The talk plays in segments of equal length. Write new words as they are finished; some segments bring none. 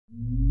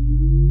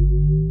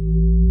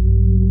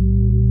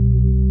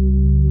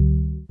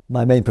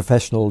my main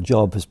professional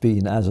job has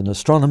been as an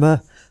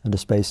astronomer and a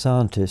space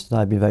scientist, and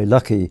I've been very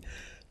lucky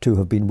to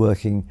have been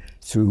working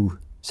through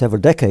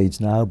several decades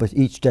now, but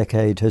each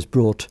decade has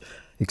brought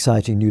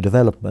exciting new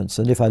developments.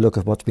 And if I look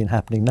at what's been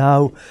happening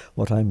now,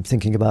 what I'm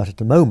thinking about at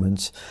the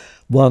moment,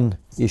 one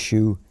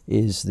issue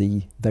is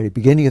the very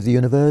beginning of the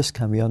universe.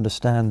 Can we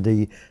understand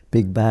the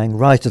Big Bang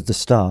right at the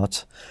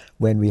start,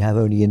 when we have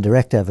only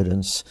indirect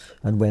evidence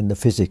and when the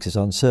physics is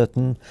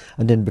uncertain?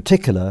 And in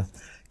particular,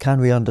 can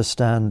we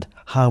understand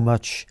how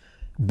much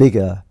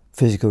bigger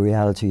physical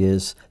reality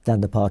is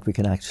than the part we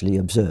can actually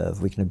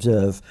observe? We can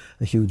observe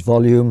a huge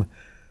volume,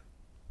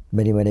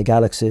 many, many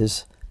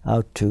galaxies,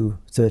 out to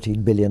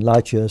 13 billion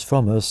light years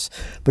from us,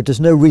 but there's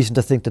no reason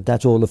to think that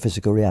that's all of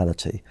physical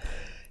reality,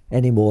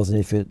 any more than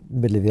if you're in the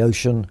middle of the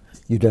ocean,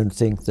 you don't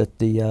think that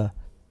the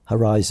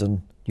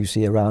horizon you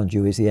see around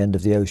you is the end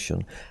of the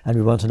ocean. And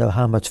we want to know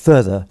how much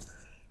further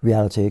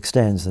reality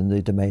extends than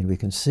the domain we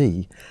can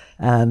see.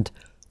 And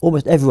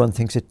almost everyone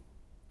thinks it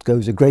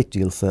goes a great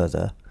deal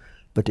further,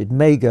 but it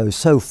may go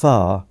so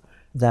far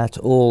that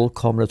all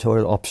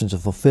combinatorial options are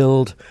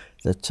fulfilled,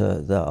 that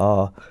there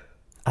are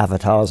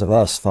avatars of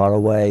us far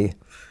away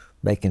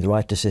making the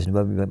right decision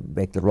when we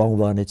make the wrong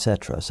one,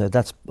 etc. So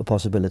that's a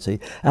possibility.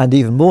 And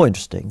even more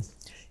interesting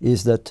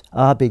is that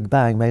our Big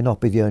Bang may not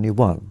be the only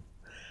one.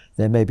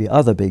 There may be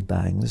other Big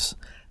Bangs,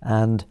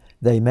 and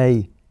they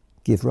may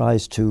give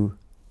rise to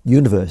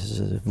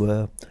universes, as it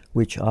were,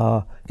 which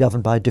are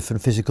governed by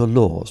different physical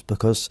laws,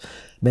 because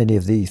many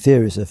of the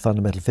theories of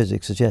fundamental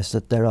physics suggest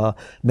that there are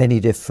many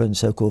different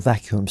so-called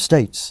vacuum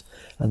states,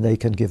 and they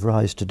can give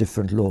rise to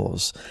different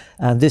laws.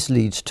 And this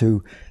leads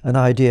to an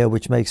idea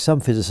which makes some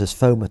physicists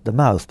foam at the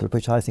mouth, but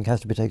which I think has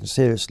to be taken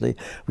seriously,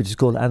 which is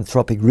called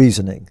anthropic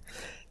reasoning.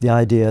 The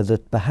idea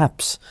that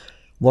perhaps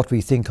what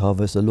we think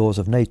of as the laws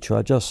of nature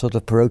are just sort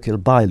of parochial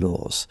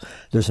bylaws.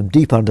 There are some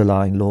deep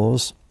underlying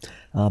laws,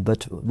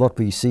 but what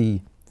we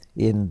see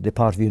in the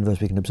part of the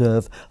universe we can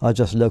observe are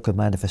just local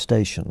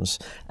manifestations.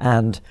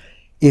 And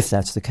if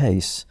that's the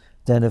case,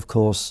 then of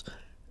course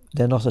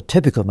they're not a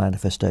typical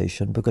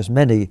manifestation, because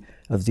many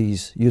of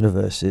these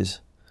universes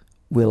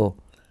will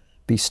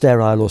be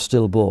sterile or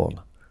stillborn.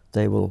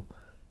 They will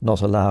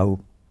not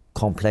allow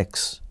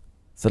complex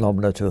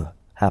phenomena to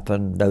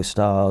happen, no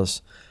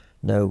stars,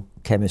 no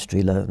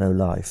chemistry, no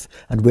life.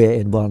 And we're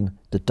in one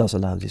that does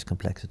allow these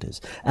complexities.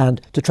 And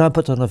to try and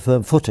put on a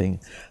firm footing,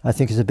 I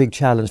think, is a big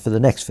challenge for the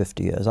next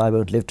 50 years. I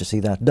won't live to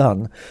see that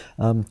done.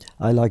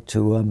 I like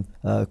to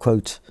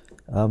quote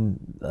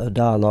a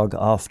dialogue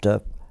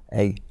after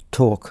a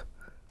talk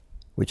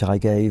which I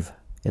gave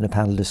in a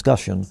panel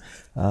discussion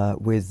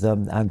with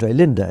Andre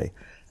Linde.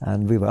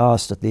 And we were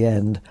asked at the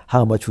end,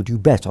 how much would you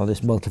bet on this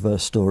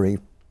multiverse story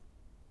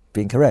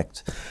being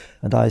correct?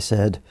 And I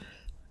said,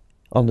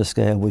 on the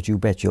scale, would you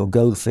bet your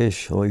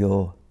goldfish or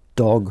your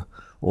dog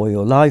or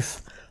your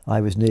life? I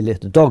was nearly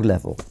at the dog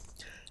level.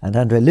 And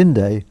Andre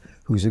Linde,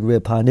 who's a real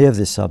pioneer of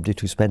this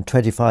subject, who spent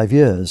 25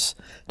 years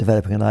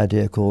developing an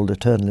idea called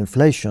eternal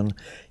inflation,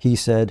 he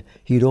said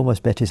he'd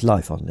almost bet his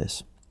life on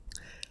this.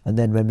 And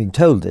then when being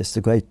told this,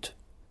 the great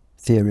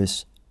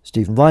theorist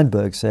Steven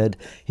Weinberg said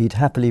he'd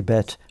happily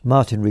bet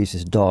Martin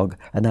Rees's dog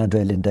and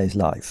Andre Linde's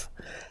life.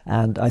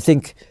 And I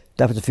think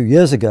that was a few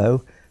years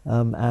ago,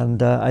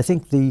 and I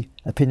think the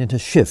opinion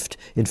has shifted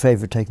in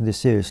favour of taking this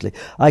seriously.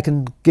 I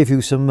can give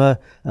you some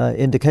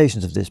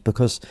indications of this,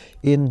 because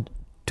in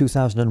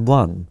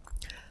 2001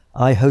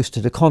 I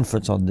hosted a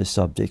conference on this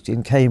subject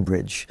in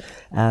Cambridge,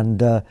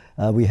 and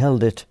we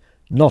held it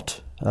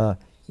not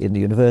in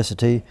the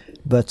university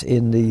but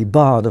in the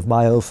barn of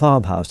my old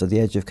farmhouse at the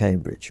edge of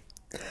Cambridge.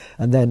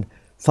 And then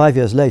 5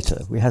 years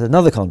later we had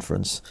another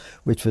conference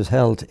which was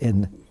held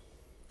in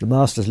the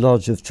Master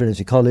of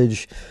Trinity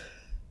College,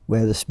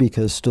 where the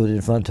speakers stood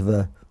in front of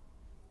a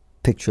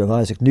picture of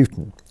Isaac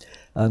Newton.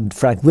 And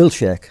Frank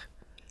Wilczek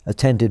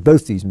attended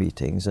both these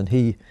meetings, and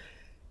he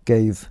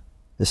gave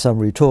the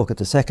summary talk at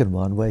the second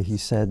one, where he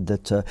said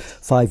that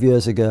 5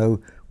 years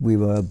ago we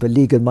were a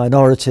beleaguered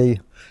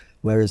minority,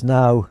 whereas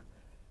now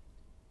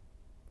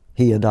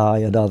he and I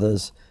and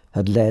others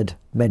had led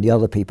many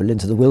other people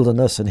into the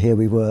wilderness, and here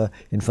we were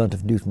in front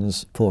of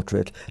Newton's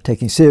portrait,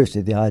 taking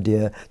seriously the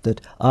idea that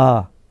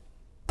our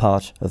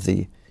part of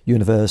the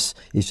universe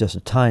is just a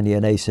tiny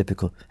and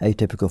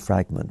atypical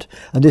fragment.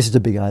 And this is a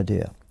big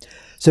idea.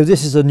 So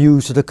this is a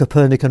new sort of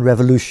Copernican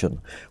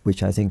revolution,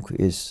 which I think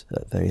is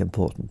very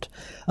important.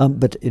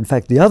 But in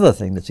fact, the other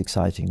thing that's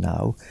exciting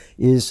now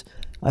is,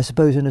 I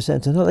suppose in a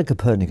sense, another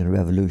Copernican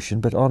revolution,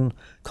 but on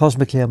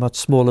cosmically a much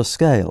smaller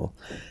scale.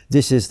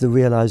 This is the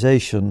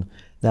realization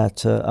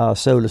that our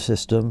solar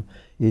system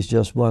is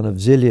just one of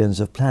zillions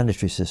of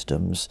planetary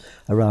systems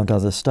around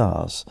other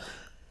stars.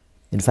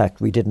 In fact,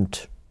 we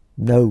didn't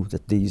know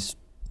that these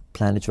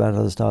planets around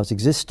other stars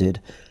existed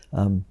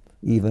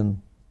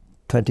even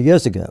 20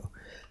 years ago.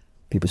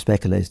 People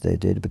speculated they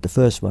did, but the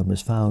first one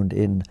was found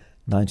in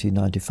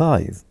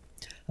 1995.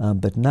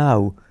 But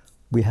now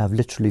we have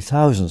literally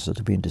thousands that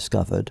have been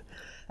discovered,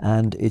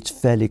 and it's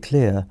fairly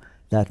clear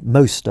that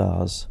most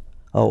stars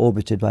are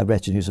orbited by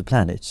retinues of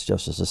planets,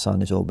 just as the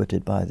Sun is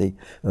orbited by the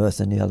Earth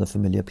and the other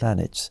familiar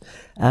planets.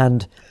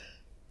 And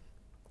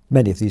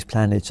many of these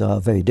planets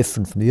are very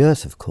different from the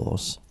Earth, of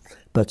course,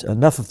 but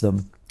enough of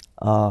them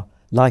are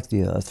like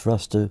the Earth for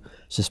us to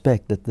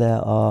suspect that there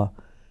are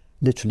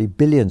literally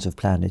billions of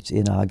planets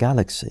in our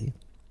galaxy.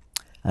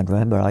 And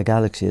remember, our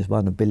galaxy is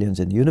one of billions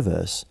in the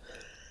universe.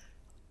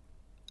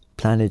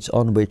 Planets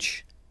on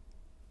which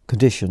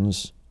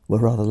conditions were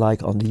rather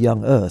like on the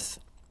young Earth,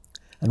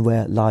 and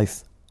where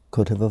life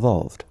could have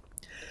evolved.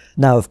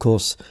 Now, of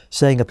course,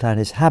 saying a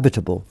planet is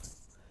habitable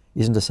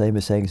isn't the same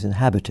as saying it's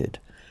inhabited,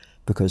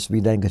 because we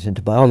then get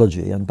into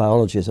biology, and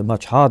biology is a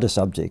much harder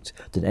subject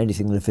than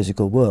anything in the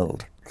physical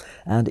world.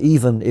 And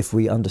even if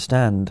we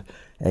understand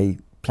a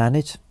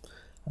planet,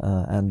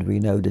 and we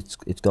know that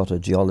it's got a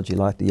geology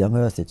like the young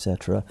Earth,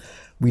 etc.,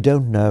 we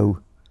don't know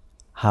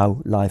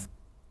how life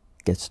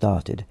gets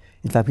started.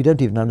 In fact, we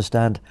don't even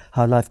understand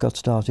how life got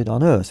started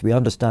on Earth. We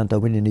understand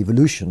Darwinian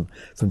evolution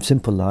from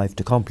simple life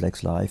to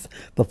complex life,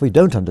 but what we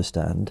don't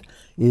understand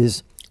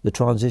is the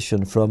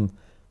transition from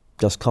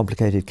just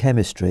complicated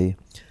chemistry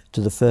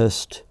to the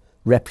first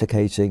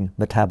replicating,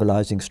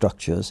 metabolizing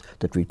structures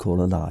that we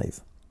call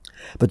alive.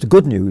 But the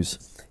good news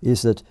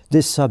is that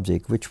this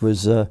subject, which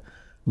was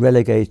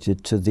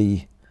relegated to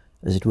the,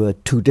 as it were,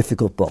 too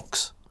difficult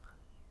box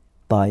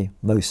by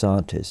most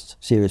scientists,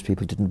 serious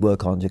people didn't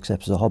work on it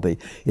except as a hobby,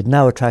 it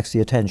now attracts the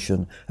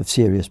attention of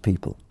serious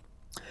people.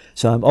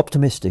 So I'm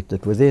optimistic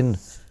that within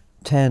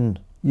 10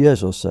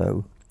 years or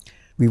so,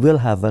 we will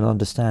have an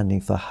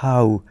understanding for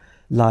how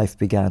life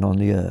began on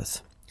the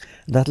Earth.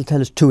 That'll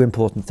tell us two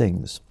important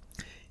things.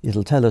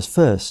 It'll tell us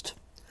first,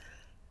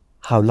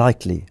 how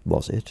likely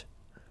was it?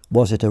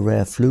 Was it a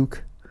rare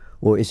fluke,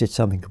 or is it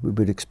something we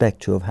would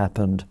expect to have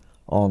happened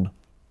on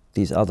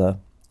these other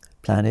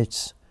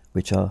planets,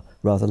 which are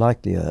rather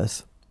like the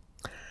Earth?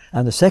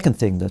 And the second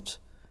thing that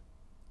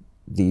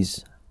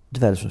these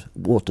developments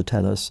ought to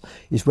tell us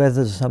is whether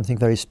there's something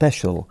very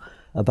special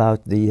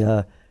about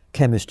the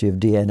chemistry of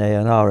DNA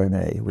and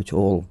RNA, which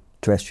all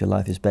terrestrial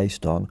life is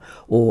based on,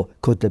 or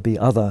could there be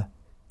other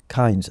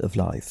kinds of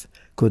life?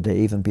 Could there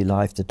even be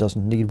life that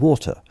doesn't need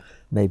water?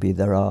 Maybe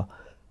there are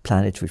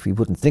planets which we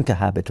wouldn't think are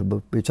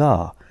habitable, which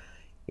are.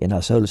 In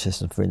our solar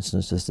system, for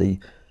instance, there's the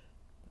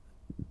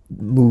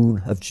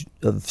moon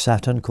of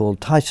Saturn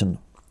called Titan,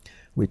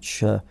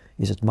 which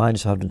is at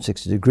minus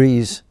 160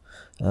 degrees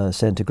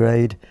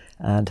centigrade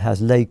and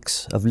has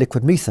lakes of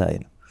liquid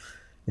methane.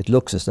 It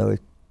looks as though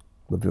it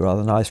would be a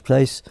rather nice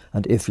place,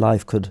 and if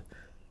life could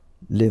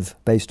live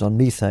based on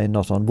methane,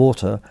 not on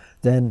water,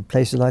 then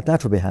places like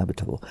that would be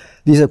habitable.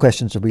 These are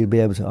questions that we'll be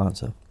able to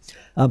answer.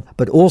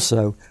 But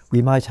also,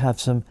 we might have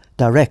some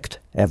direct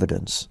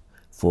evidence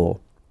for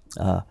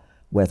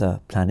whether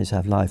planets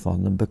have life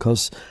on them,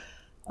 because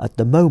at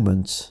the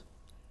moment,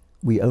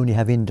 we only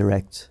have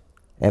indirect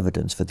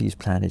evidence for these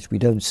planets. We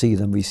don't see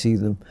them, we see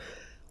them,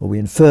 or we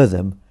infer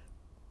them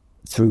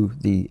through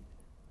the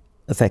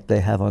effect they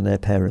have on their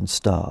parent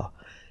star.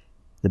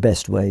 The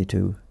best way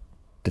to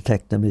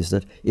detect them is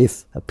that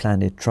if a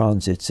planet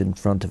transits in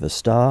front of a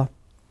star,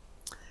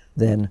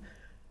 then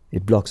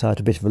it blocks out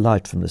a bit of a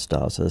light from the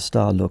star, so the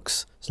star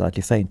looks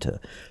slightly fainter.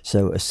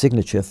 So a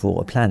signature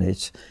for a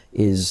planet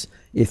is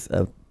if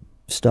a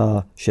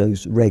star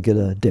shows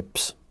regular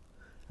dips,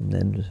 and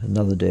then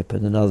another dip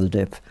and another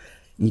dip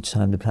each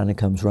time the planet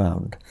comes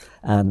round.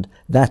 And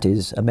that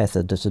is a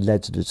method that has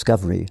led to the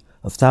discovery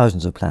of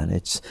thousands of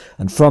planets,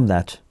 and from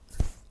that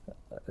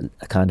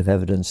a kind of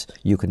evidence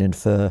you can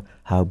infer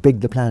how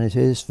big the planet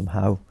is from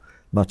how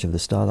much of the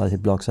starlight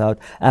it blocks out,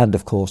 and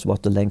of course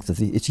what the length of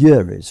its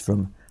year is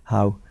from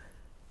how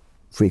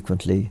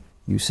frequently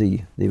you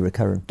see the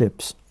recurrent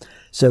dips.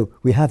 So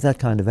we have that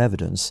kind of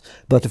evidence,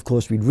 but of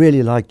course we'd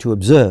really like to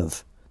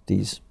observe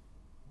these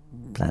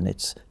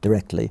planets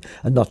directly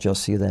and not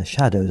just see their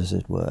shadows, as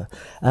it were.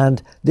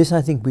 And this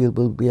I think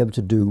we'll be able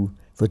to do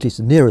for at least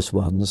the nearest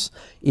ones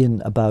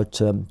in about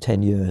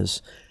 10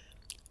 years,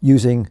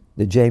 using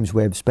the James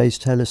Webb Space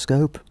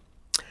Telescope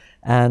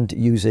and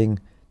using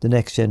the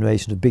next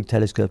generation of big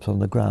telescopes on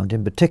the ground,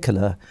 in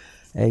particular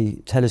a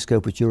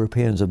telescope which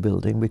Europeans are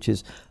building, which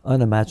is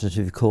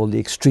unimaginatively called the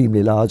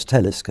Extremely Large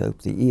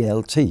Telescope, the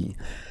ELT,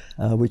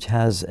 which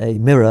has a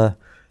mirror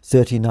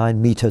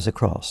 39 meters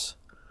across.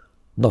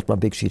 Not one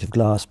big sheet of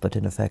glass, but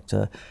in effect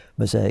a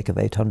mosaic of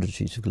 800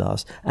 sheets of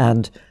glass.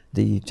 And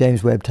the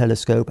James Webb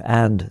Telescope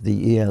and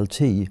the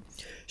ELT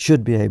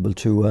should be able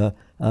to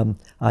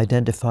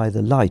identify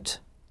the light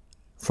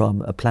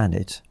from a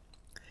planet,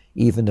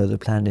 even though the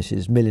planet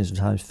is millions of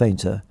times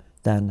fainter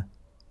than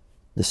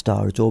the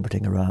star it's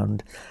orbiting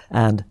around,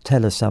 and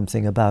tell us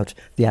something about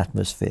the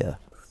atmosphere.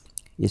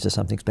 Is there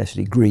something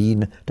especially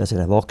green? Does it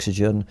have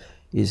oxygen?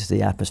 Is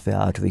the atmosphere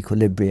out of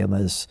equilibrium,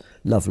 as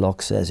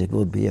Lovelock says it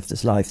would be if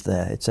there's life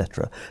there,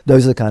 etc.?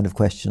 Those are the kind of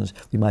questions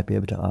we might be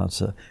able to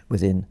answer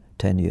within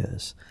 10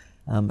 years.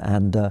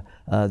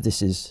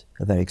 This is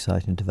a very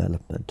exciting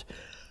development.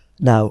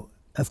 Now,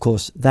 of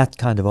course, that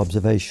kind of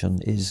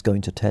observation is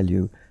going to tell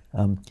you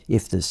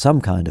if there's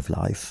some kind of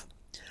life,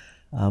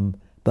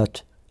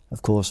 but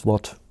of course,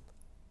 what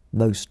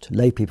most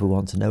lay people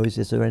want to know is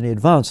there any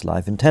advanced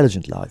life,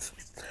 intelligent life?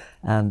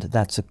 And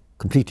that's a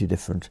completely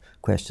different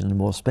question and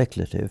more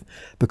speculative,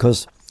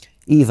 because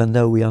even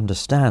though we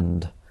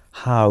understand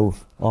how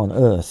on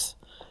Earth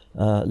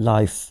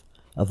life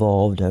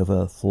evolved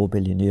over 4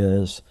 billion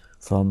years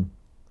from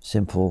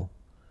simple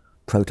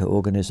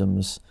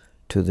proto-organisms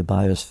to the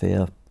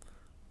biosphere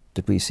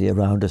that we see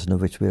around us and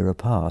of which we're a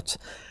part,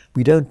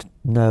 we don't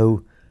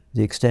know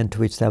the extent to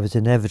which that was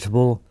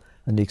inevitable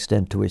and the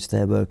extent to which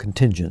there were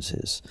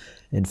contingencies.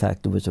 In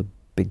fact, there was a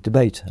big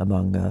debate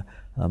among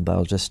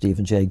biologists.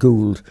 Stephen Jay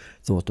Gould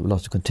thought there were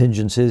lots of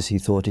contingencies. He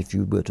thought if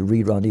you were to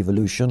rerun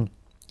evolution,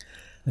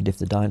 and if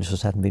the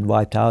dinosaurs hadn't been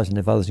wiped out and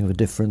if other things were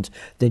different,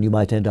 then you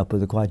might end up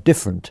with a quite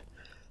different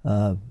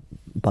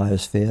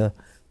biosphere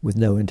with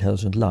no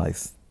intelligent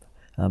life.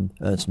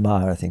 Ernst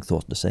Mayr, I think,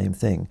 thought the same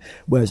thing,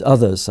 whereas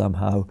others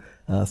somehow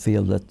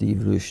feel that the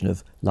evolution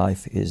of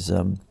life is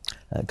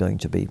going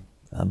to be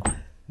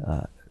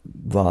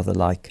rather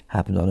like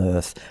happened on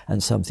Earth,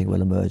 and something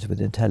will emerge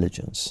with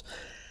intelligence.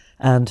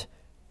 And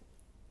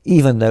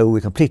even though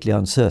we're completely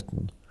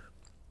uncertain,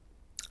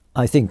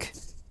 I think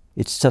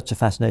it's such a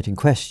fascinating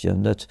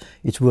question that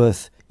it's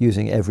worth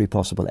using every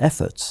possible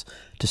efforts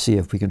to see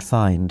if we can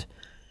find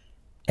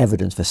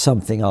evidence for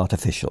something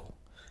artificial,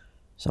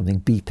 something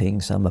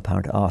beeping, some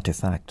apparent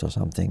artifact or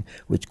something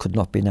which could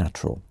not be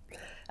natural.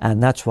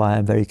 And that's why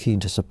I'm very keen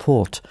to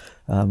support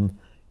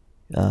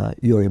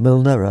Yuri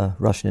Milner, a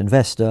Russian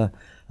investor,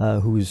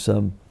 who's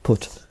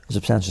put a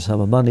substantial sum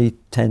of money,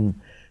 $10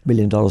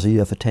 million a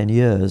year for 10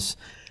 years,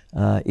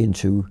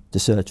 into the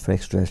search for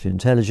extraterrestrial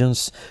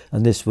intelligence,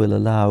 and this will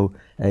allow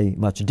a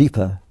much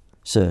deeper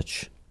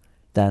search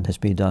than has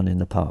been done in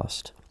the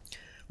past.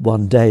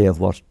 One day of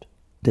what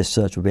this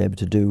search will be able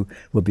to do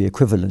will be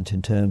equivalent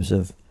in terms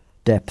of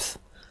depth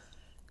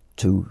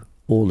to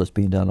all that's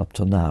been done up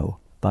till now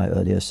by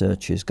earlier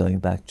searches going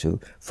back to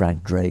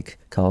Frank Drake,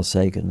 Carl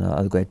Sagan, and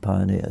other great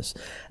pioneers.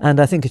 And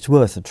I think it's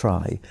worth a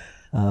try.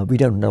 We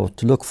don't know what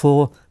to look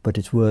for, but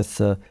it's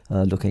worth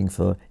looking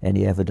for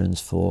any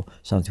evidence for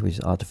something which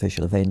is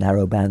artificial, a very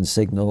narrow band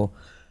signal,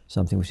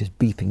 something which is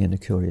beeping in a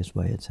curious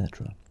way,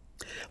 etc.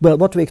 Well,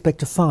 what do we expect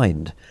to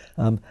find?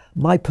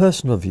 My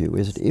personal view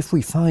is that if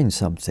we find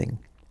something,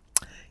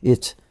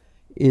 it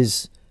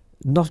is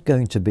not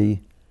going to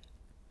be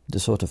the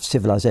sort of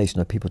civilization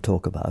that people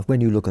talk about.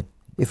 When you look at,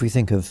 if we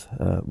think of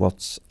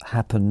what's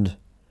happened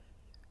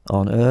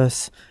on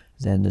Earth,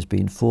 then there's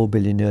been 4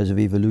 billion years of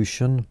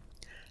evolution,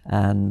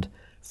 and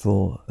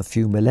for a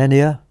few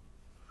millennia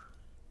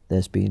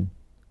there's been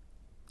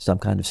some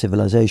kind of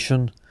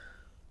civilization,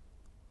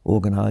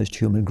 organized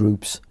human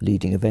groups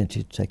leading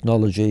eventually to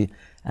technology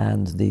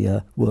and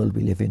the world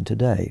we live in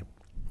today.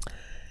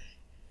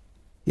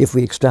 If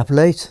we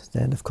extrapolate,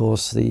 then of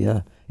course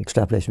the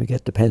extrapolation we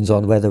get depends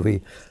on whether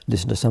we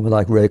listen to someone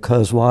like Ray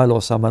Kurzweil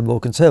or someone more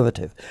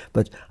conservative.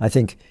 But I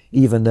think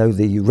even though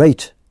the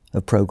rate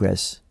of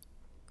progress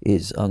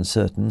is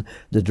uncertain,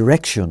 the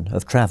direction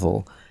of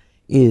travel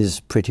is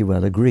pretty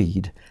well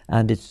agreed,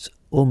 and it's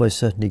almost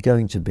certainly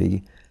going to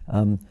be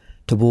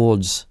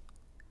towards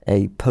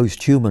a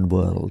post-human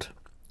world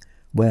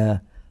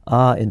where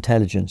our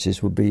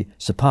intelligences will be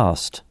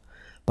surpassed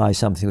by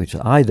something which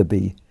will either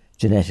be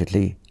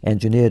genetically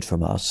engineered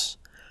from us,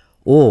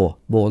 or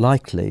more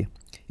likely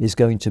is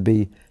going to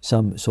be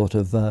some sort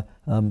of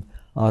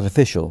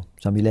artificial,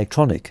 some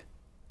electronic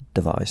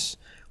device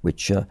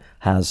which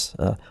has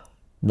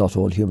not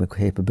all human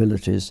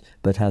capabilities,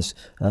 but has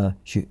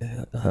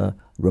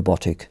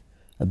robotic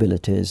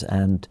abilities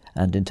and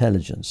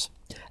intelligence.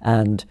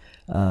 And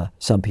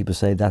some people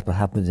say that will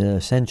happen within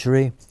a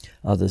century,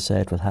 others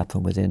say it will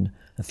happen within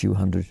a few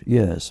hundred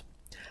years.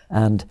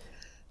 And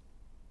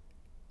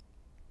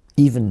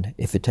even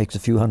if it takes a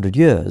few hundred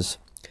years,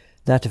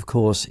 that of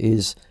course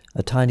is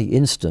a tiny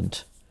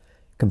instant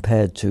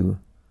compared to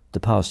the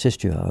past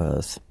history of our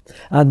Earth.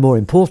 And more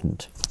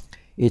important,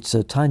 it's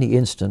a tiny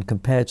instant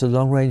compared to the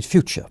long-range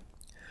future,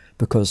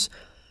 because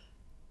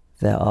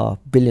there are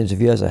billions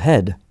of years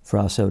ahead for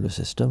our solar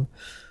system,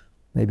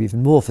 maybe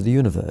even more for the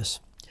universe.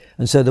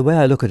 And so the way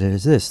I look at it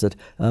is this, that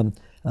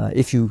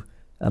if you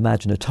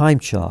imagine a time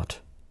chart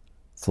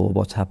for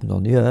what's happened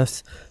on the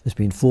Earth, there's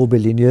been 4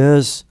 billion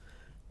years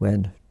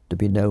when there'd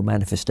been no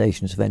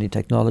manifestations of any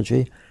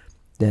technology,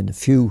 then a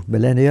few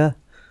millennia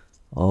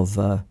of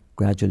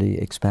gradually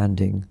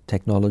expanding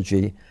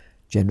technology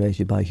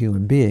generated by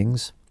human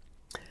beings.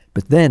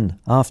 But then,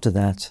 after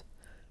that,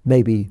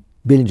 maybe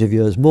billions of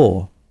years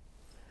more,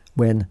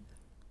 when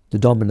the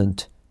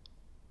dominant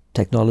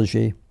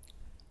technology,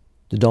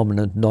 the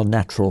dominant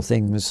non-natural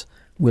things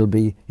will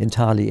be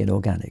entirely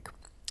inorganic.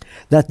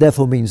 That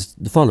therefore means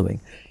the following.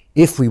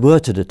 If we were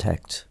to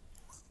detect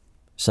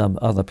some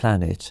other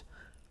planet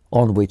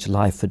on which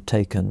life had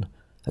taken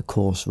a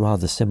course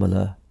rather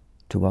similar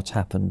to what's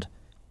happened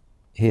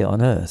here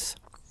on Earth,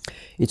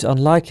 it's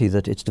unlikely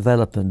that its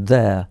development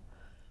there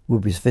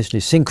would be sufficiently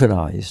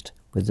synchronized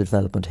with the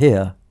development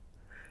here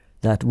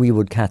that we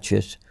would catch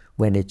it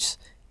when it's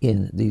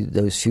in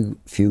those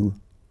few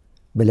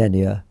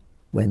millennia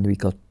when we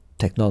got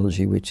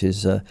technology which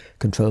is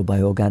controlled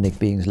by organic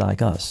beings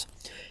like us.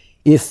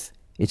 If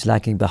it's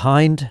lagging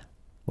behind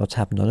what's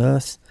happened on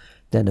Earth,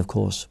 then of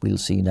course we'll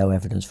see no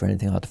evidence for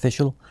anything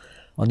artificial.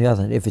 On the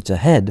other hand, if it's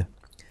ahead,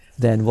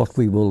 then what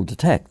we will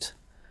detect,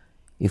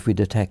 if we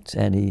detect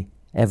any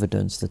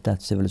evidence that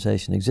that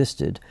civilization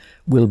existed,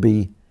 will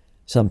be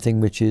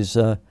something which is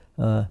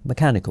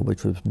mechanical,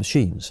 which was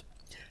machines.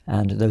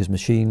 And those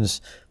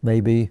machines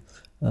maybe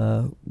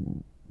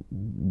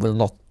will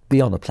not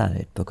be on a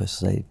planet because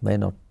they may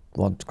not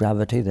want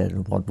gravity, they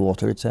don't want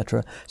water,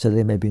 etc. So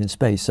they may be in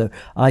space. So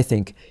I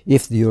think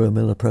if the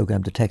Euromiller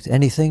program detects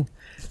anything,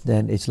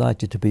 then it's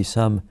likely to be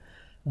some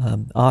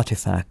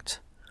artifact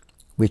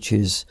which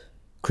is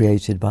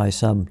created by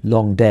some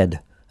long dead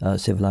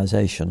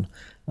civilization.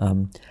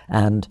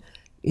 And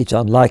it's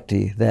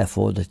unlikely,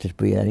 therefore, that it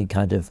be any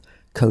kind of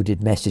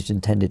coded message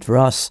intended for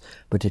us,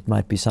 but it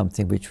might be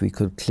something which we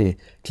could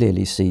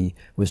clearly see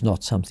was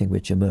not something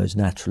which emerged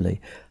naturally,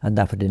 and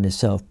that would in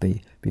itself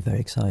be very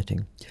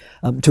exciting.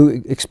 To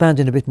expand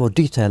in a bit more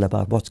detail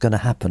about what's going to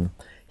happen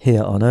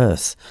here on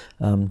Earth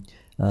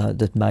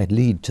that might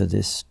lead to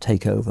this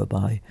takeover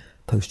by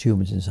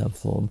posthumans in some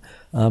form,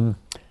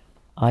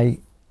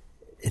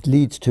 it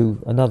leads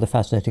to another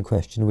fascinating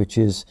question, which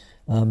is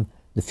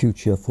the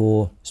future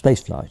for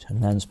spaceflight and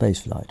manned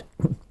spaceflight.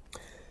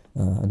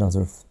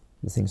 Another of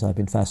the things I've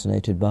been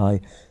fascinated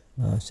by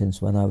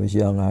since when I was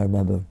young. I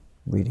remember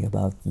reading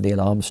about Neil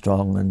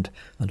Armstrong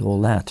and all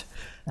that,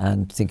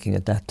 and thinking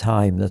at that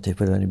time that it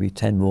would only be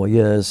 10 more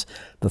years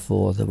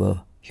before there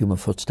were human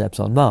footsteps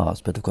on Mars.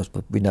 But of course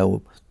we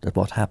know that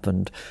what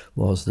happened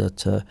was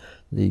that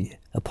the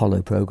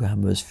Apollo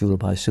program was fueled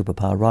by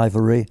superpower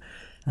rivalry,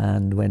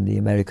 and when the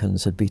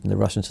Americans had beaten the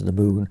Russians to the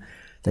moon,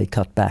 they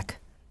cut back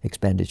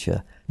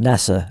expenditure.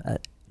 NASA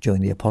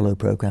during the Apollo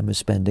program was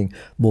spending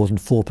more than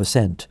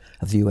 4%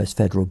 of the US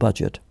federal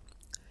budget.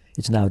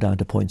 It's now down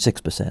to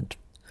 0.6%.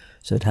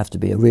 So it'd have to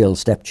be a real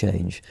step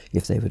change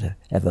if they would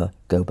ever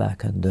go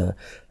back and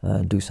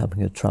do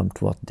something that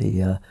trumped what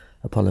the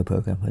Apollo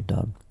program had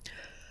done.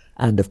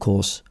 And of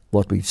course,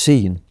 what we've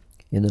seen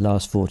in the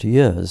last 40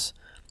 years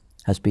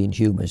has been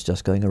humans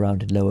just going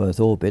around in low Earth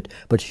orbit,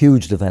 but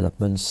huge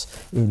developments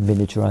in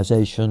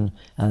miniaturization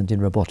and in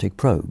robotic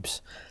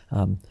probes.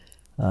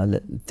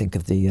 Think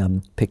of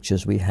the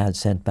pictures we had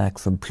sent back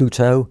from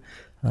Pluto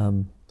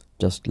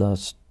just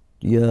last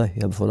year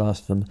before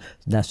last, from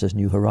NASA's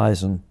New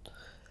Horizon.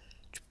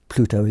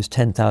 Pluto is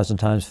 10,000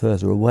 times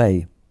further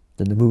away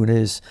than the Moon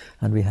is,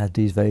 and we had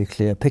these very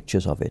clear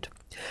pictures of it.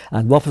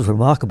 And what was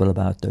remarkable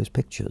about those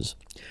pictures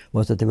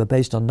was that they were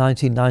based on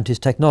 1990s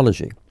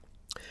technology,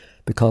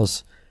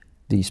 because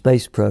the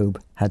space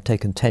probe had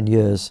taken 10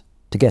 years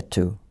to get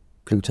to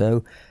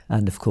Pluto,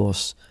 and of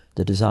course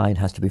the design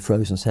has to be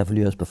frozen several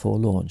years before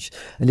launch.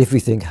 And if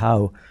we think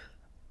how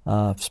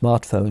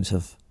smartphones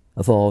have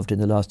evolved in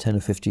the last 10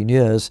 or 15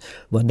 years,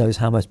 one knows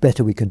how much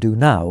better we can do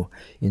now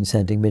in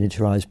sending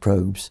miniaturized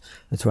probes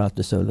throughout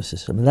the solar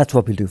system. And that's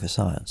what we do for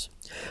science.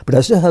 But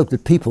I still hope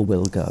that people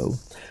will go,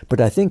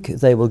 but I think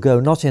they will go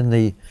not in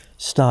the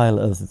style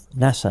of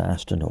NASA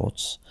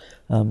astronauts.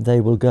 They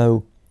will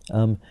go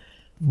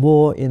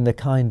more in the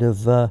kind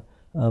of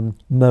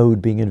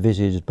mode being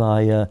envisaged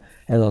by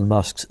Elon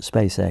Musk's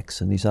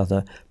SpaceX and these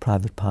other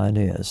private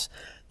pioneers.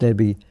 They'll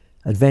be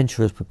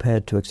adventurers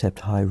prepared to accept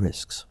high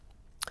risks.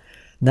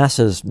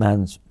 NASA's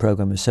manned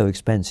program is so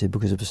expensive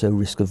because it was so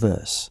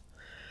risk-averse.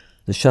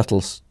 The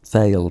shuttles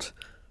failed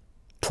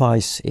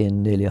twice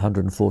in nearly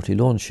 140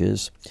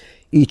 launches.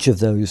 Each of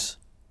those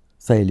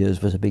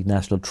failures was a big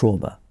national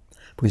trauma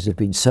because it had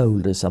been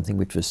sold as something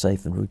which was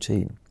safe and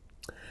routine.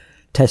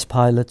 Test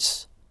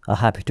pilots are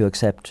happy to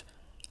accept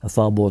a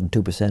far more than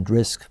 2%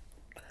 risk,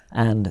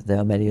 and there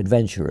are many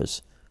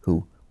adventurers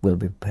who will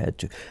be prepared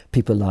to.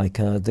 People like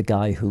the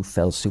guy who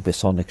fell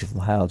supersonically from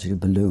high altitude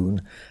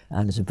balloon,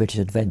 and there's a British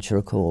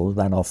adventurer called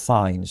Ranulph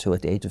Fiennes, who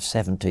at the age of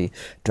 70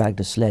 dragged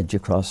a sledge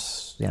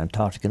across the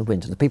Antarctic in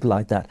winter. The people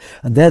like that,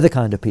 and they're the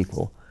kind of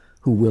people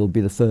who will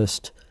be the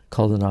first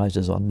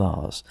colonizers on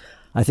Mars.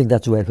 I think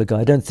that's the way it will go.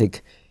 I don't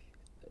think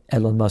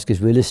Elon Musk is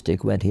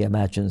realistic when he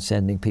imagines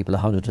sending people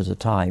 100 at a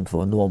time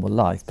for a normal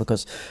life,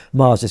 because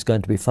Mars is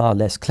going to be far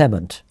less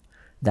clement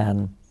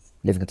than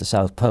living at the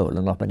South Pole,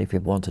 and not many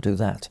people want to do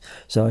that.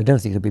 So I don't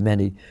think there'll be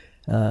many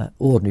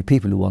ordinary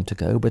people who want to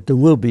go, but there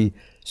will be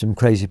some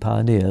crazy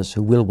pioneers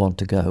who will want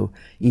to go,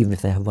 even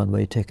if they have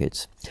one-way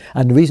tickets.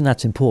 And the reason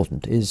that's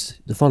important is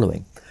the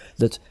following,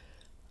 that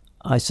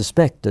I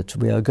suspect that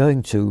we are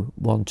going to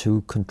want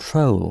to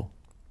control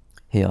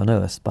here on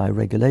Earth by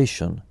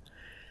regulation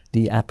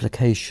the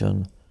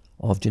application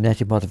of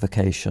genetic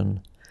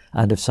modification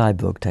and of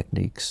cyborg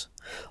techniques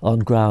on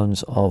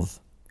grounds of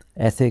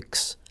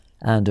ethics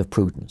and of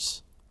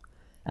prudence.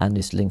 And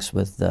this links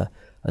with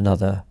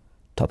another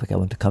topic I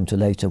want to come to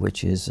later,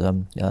 which is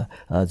the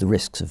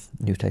risks of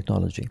new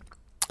technology.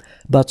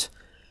 But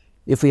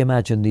if we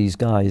imagine these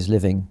guys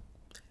living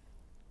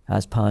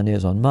as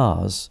pioneers on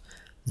Mars,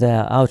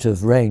 they're out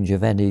of range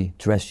of any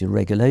terrestrial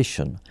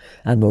regulation,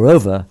 and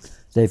moreover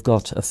they've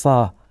got a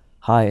far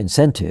higher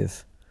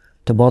incentive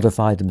to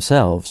modify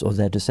themselves or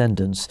their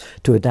descendants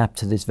to adapt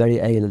to this very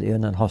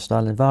alien and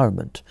hostile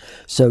environment.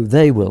 So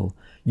they will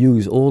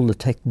use all the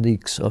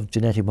techniques of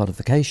genetic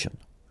modification,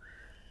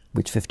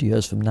 which 50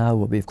 years from now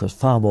will be, of course,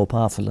 far more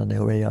powerful than they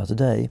already are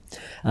today,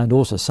 and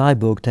also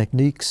cyborg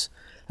techniques,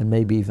 and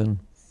maybe even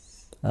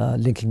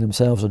linking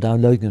themselves or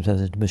downloading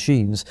themselves into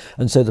machines.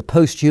 And so the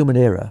post-human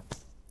era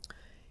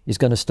is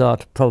going to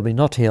start probably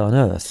not here on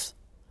Earth,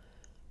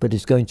 but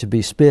it's going to be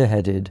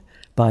spearheaded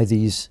by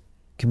these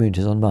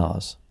communities on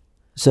Mars.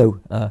 So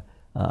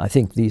I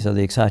think these are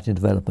the exciting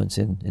developments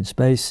in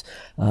space.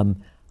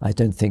 I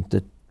don't think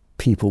that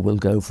people will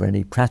go for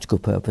any practical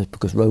purpose,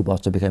 because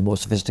robots are becoming more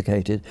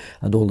sophisticated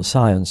and all the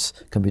science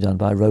can be done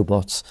by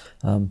robots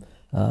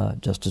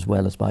just as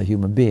well as by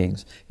human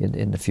beings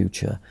in the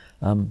future.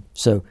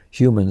 So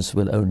humans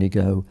will only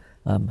go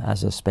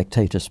as a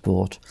spectator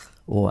sport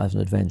or as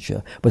an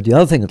adventure. But the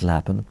other thing that will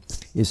happen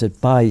is that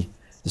by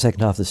the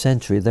second half of the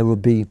century there will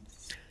be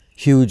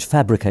huge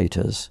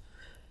fabricators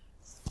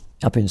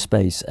up in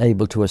space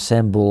able to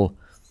assemble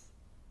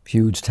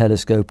huge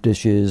telescope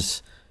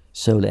dishes,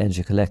 solar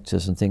energy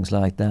collectors and things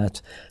like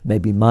that,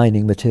 maybe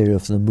mining material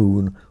from the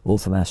moon or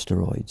from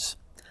asteroids.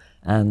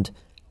 And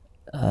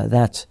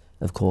that,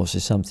 of course,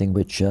 is something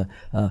which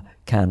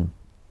can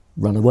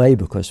run away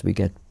because we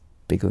get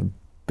bigger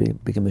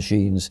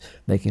machines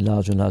making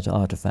larger and larger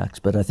artifacts.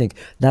 But I think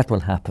that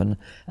will happen,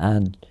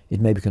 and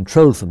it may be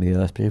controlled from the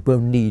Earth, but it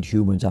won't need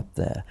humans up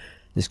there.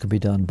 This can be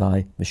done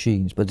by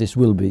machines, but this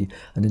will be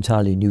an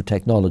entirely new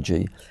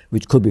technology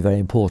which could be very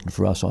important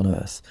for us on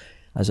Earth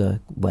as a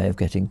way of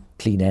getting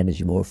clean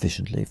energy more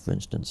efficiently, for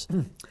instance.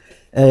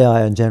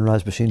 AI and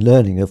generalized machine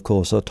learning, of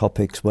course, are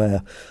topics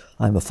where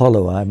I'm a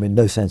follower. I'm in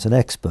no sense an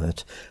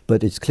expert,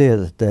 but it's clear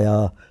that they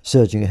are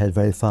surging ahead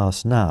very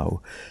fast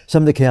now.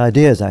 Some of the key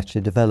ideas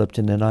actually developed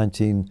in the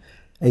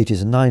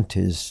 1980s and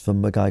 90s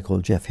from a guy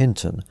called Jeff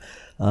Hinton,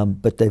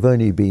 but they've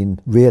only been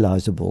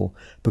realizable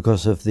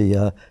because of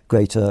the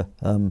greater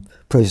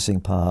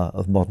processing power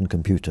of modern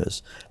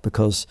computers,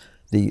 because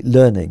the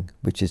learning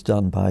which is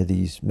done by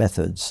these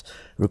methods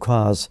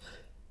requires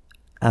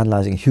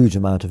analyzing a huge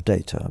amount of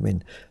data. I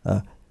mean,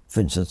 for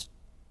instance,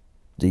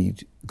 the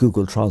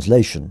Google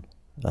translation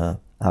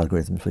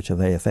algorithms, which are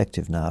very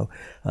effective now,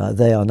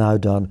 they are now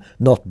done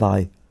not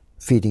by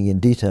feeding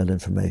in detailed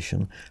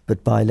information,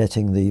 but by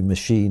letting the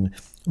machine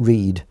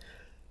read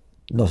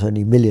not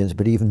only millions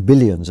but even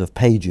billions of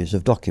pages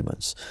of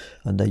documents.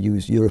 And they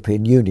use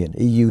European Union,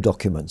 EU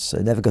documents.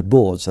 They never get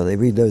bored, so they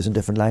read those in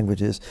different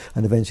languages,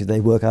 and eventually they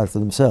work out for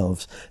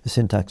themselves the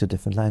syntax of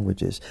different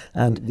languages.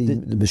 And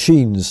the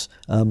machines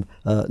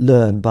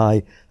learn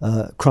by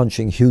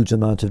crunching huge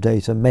amounts of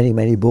data,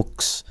 many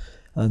books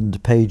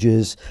and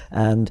pages,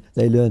 and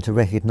they learn to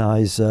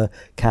recognize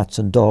cats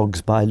and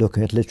dogs by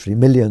looking at literally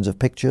millions of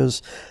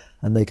pictures,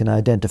 and they can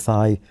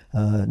identify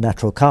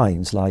natural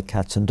kinds like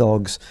cats and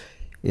dogs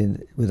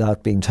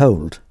without being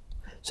told.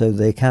 So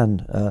they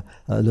can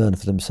learn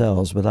for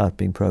themselves without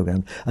being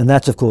programmed. And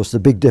that's, of course, the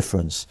big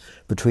difference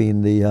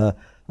between the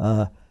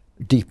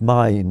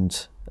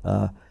DeepMind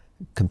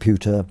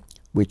computer,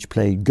 which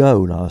played Go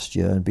last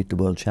year and beat the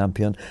world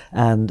champion,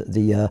 and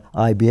the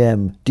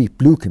IBM Deep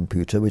Blue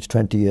computer, which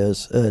 20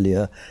 years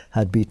earlier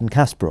had beaten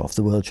Kasparov,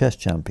 the world chess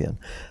champion.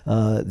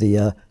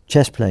 The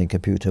chess-playing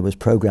computer was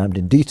programmed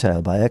in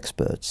detail by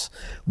experts,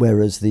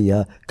 whereas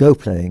the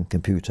Go-playing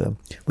computer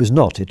was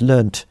not. It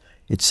learnt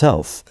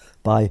itself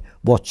by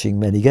watching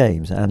many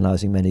games,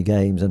 analysing many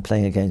games and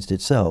playing against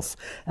itself,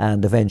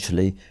 and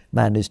eventually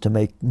managed to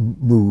make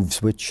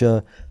moves which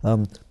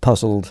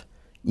puzzled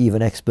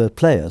even expert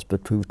players,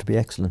 but proved to be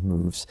excellent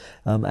moves.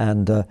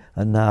 And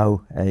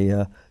now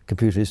a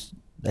computer is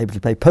able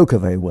to play poker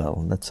very well,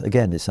 and that's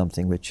again is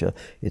something which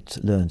it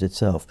learns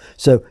itself.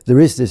 So there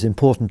is this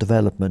important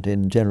development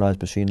in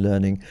generalized machine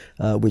learning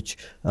which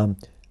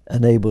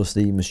enables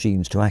the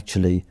machines to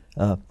actually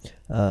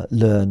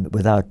learn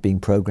without being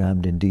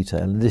programmed in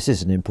detail. And this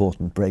is an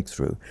important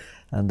breakthrough,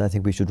 and I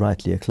think we should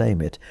rightly acclaim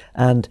it.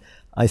 And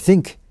I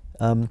think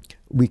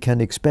we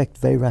can expect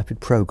very rapid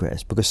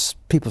progress, because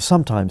people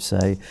sometimes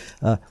say,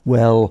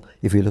 well,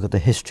 if you look at the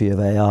history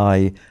of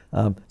AI,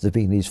 there have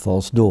been these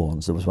false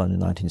dawns. There was one in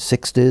the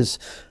 1960s,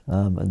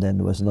 and then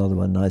there was another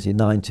one in the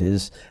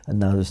 1990s, and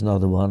now there's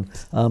another one.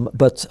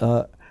 But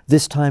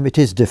this time it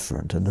is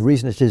different, and the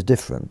reason it is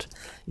different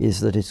is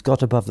that it's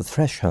got above the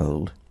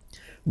threshold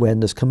when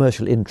there's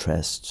commercial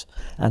interests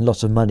and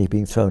lots of money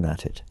being thrown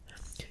at it.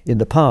 In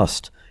the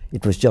past,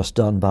 it was just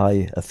done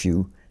by a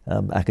few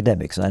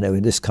academics. And I know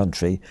in this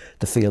country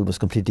the field was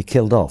completely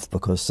killed off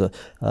because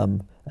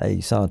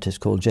a scientist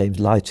called James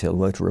Lighthill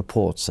wrote a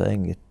report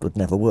saying it would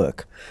never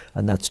work,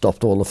 and that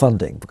stopped all the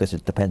funding because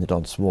it depended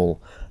on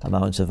small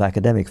amounts of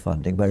academic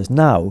funding. Whereas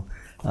now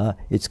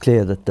it's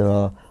clear that there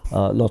are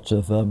lots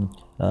of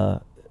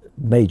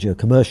major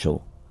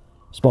commercial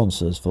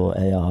sponsors for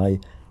AI,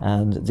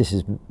 and this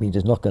means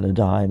it's not going to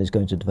die and is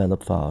going to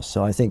develop fast.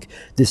 So I think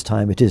this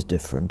time it is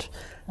different,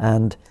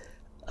 and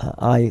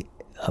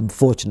I'm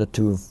fortunate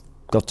to have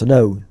got to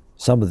know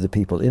some of the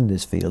people in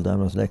this field.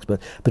 I'm not an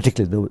expert,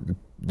 particularly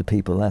the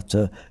people at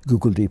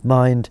Google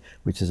DeepMind,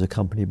 which is a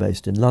company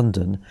based in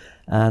London,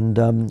 and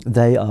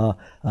they are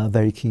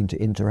very keen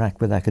to interact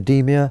with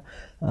academia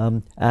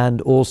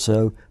and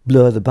also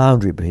blur the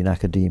boundary between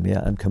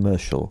academia and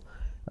commercial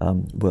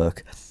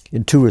work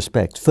in two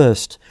respects.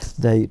 First,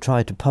 they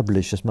try to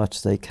publish as much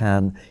as they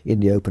can in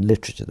the open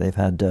literature. They've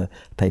had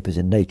papers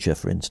in Nature,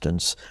 for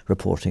instance,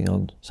 reporting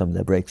on some of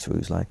their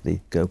breakthroughs, like the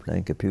Go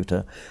playing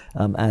computer,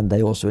 and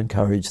they also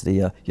encourage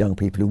the young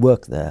people who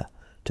work there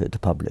to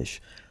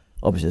publish.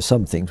 Obviously, there's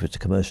some things which are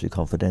commercially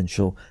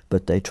confidential,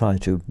 but they try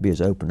to be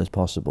as open as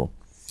possible.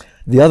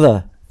 The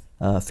other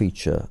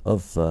feature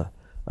of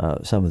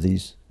some of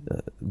these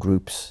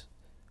groups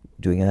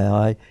doing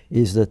AI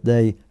is that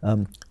they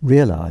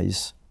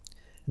realize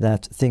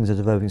that things are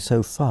developing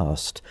so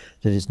fast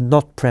that it's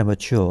not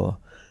premature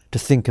to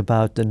think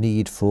about the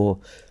need for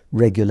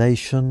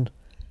regulation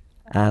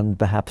and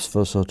perhaps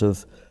for sort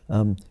of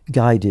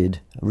guided,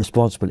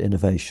 responsible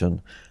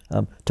innovation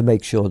to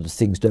make sure that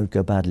things don't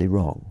go badly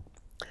wrong.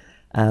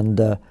 And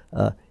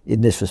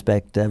in this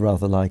respect, they're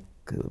rather like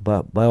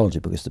biology,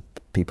 because the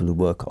people who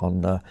work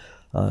on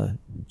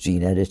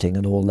gene editing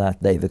and all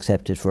that, they've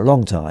accepted for a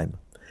long time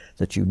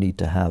that you need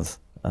to have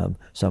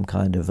some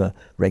kind of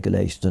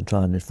regulations and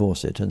try and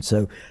enforce it. And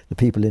so the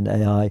people in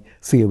AI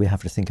feel we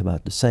have to think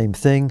about the same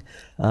thing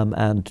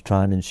and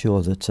try and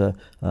ensure that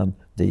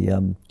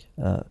the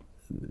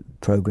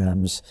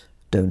programs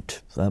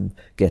don't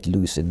get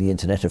loose in the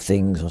Internet of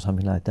Things or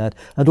something like that,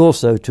 and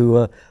also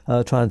to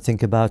try and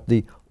think about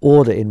the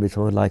order in which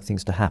we would like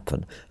things to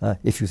happen.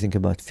 If you think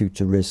about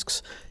future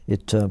risks,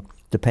 it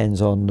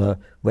depends on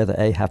whether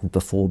A happened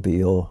before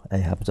B or A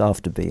happens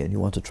after B, and you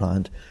want to try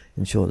and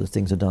ensure that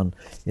things are done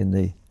in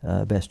the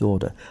best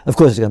order. Of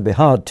course, it's going to be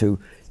hard to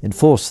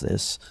enforce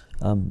this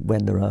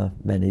when there are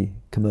many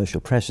commercial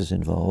pressures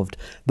involved,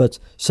 but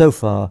so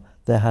far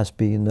there has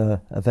been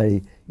a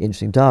very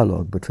interesting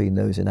dialogue between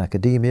those in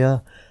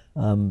academia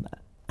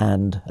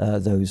and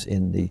those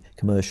in the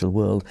commercial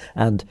world,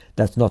 and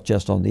that's not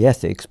just on the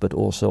ethics but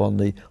also on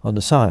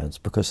the science,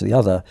 because the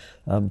other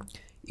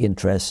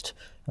interest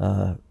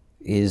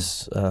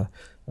is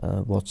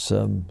what's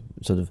sort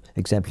of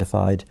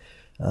exemplified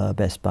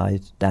best by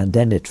Dan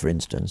Dennett, for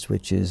instance,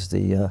 which is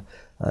the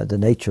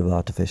nature of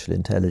artificial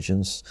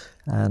intelligence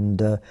and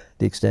the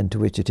extent to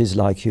which it is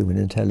like human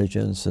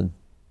intelligence and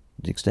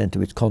the extent to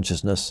which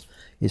consciousness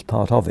is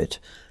part of it.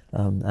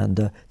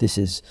 And this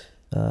is,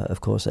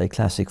 of course, a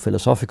classic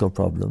philosophical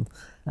problem.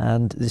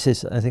 And this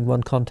is, I think,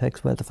 one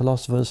context where the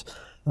philosophers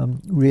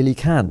really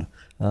can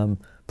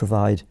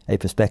provide a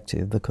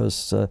perspective,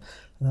 because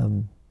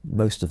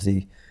most of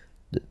the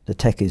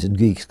techies and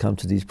geeks come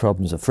to these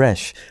problems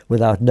afresh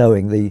without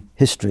knowing the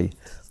history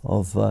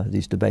of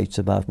these debates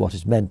about what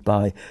is meant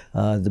by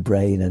the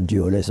brain and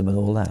dualism and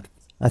all that.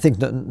 I think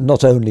that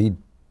not only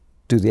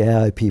do the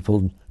AI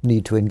people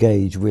need to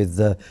engage with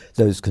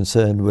those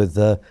concerned with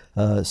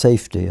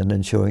safety and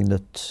ensuring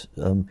that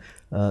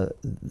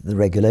the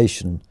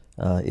regulation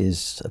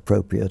is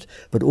appropriate,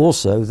 but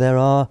also there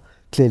are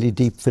clearly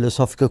deep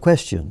philosophical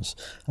questions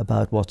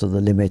about what are the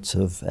limits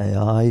of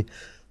AI,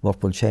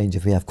 what will change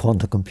if we have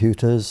quantum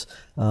computers,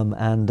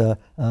 and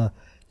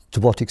to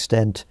what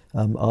extent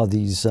are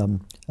these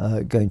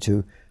going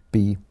to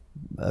be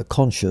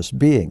conscious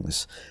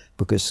beings,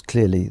 because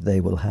clearly they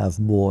will have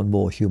more and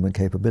more human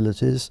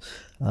capabilities,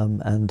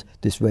 and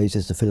this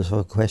raises the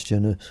philosophical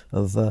question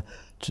of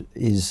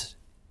is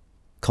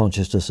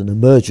consciousness an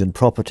emergent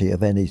property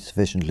of any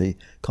sufficiently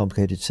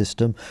complicated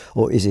system,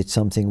 or is it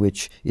something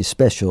which is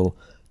special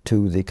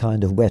to the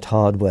kind of wet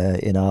hardware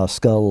in our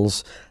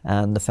skulls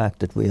and the fact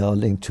that we are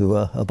linked to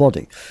a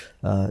body?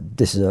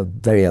 This is a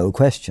very old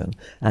question,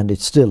 and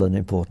it's still an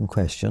important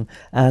question.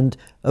 And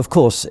of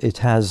course it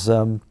has,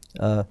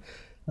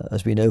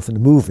 as we know from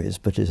the movies,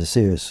 but it's a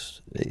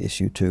serious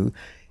issue too,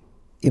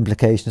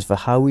 implications for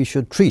how we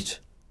should treat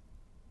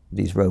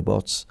these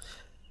robots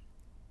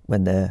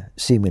when they're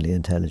seemingly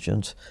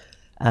intelligent,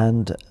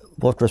 and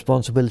what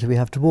responsibility we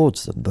have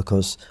towards them,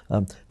 because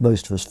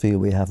most of us feel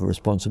we have a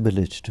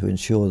responsibility to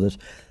ensure that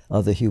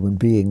other human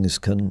beings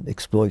can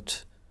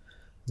exploit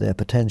their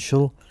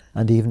potential,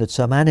 and even that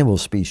some animal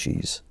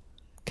species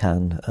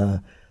can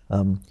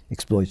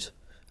exploit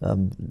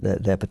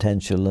their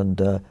potential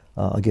and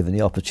are given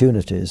the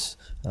opportunities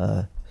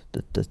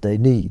that they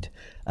need.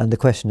 And the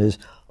question is,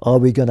 are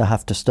we going to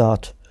have to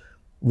start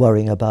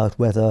worrying about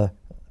whether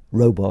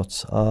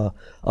robots are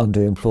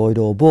underemployed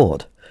or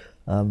bored,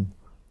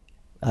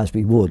 as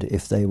we would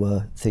if they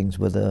were things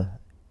with a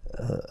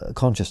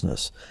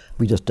consciousness?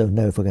 We just don't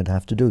know if we're going to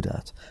have to do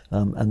that.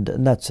 And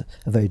that's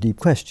a very deep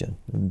question,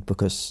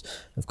 because,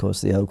 of course,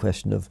 the old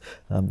question of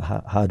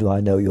how do I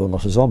know you're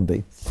not a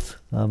zombie?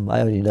 I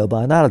only know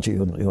by analogy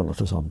you're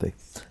not a zombie.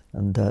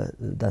 And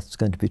that's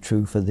going to be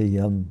true for the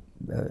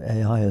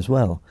AI as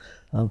well.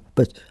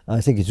 But I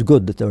think it's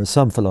good that there are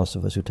some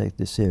philosophers who take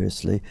this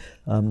seriously.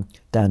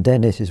 Dan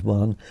Dennett is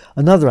one.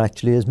 Another,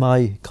 actually, is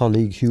my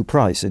colleague Hugh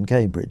Price in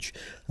Cambridge,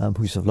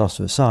 who's a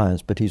philosopher of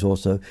science, but he's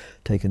also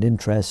taken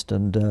interest,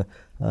 and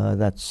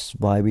that's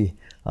why we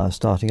are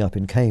starting up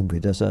in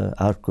Cambridge as an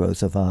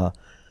outgrowth of our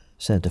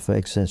Centre for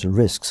Existential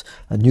Risks,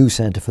 a new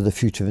centre for the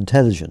future of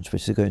intelligence,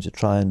 which is going to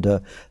try and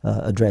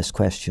address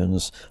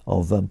questions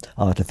of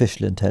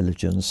artificial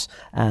intelligence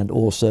and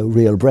also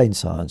real brain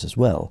science as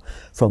well,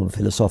 from a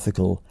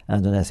philosophical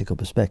and an ethical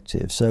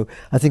perspective. So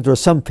I think there are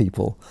some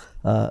people,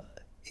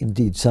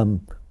 indeed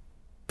some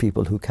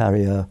people who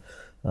carry a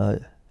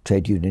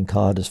trade union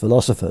card as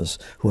philosophers,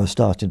 who are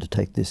starting to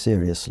take this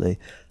seriously,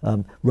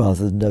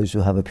 rather than those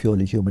who have a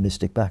purely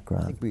humanistic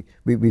background.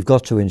 We've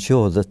got to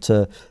ensure that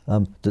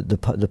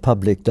the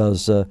public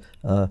does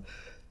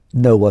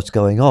know what's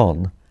going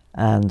on,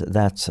 and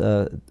that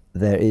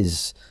there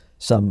is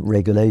some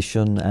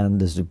regulation, and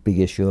there's a big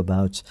issue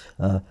about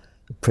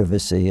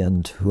privacy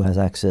and who has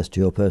access to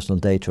your personal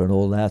data and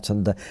all that,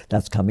 and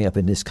that's coming up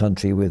in this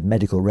country with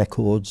medical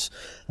records.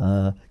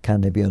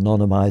 Can they be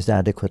anonymized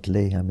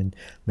adequately? I mean,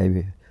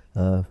 maybe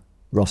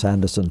Ross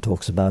Anderson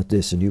talks about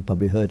this, and you've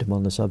probably heard him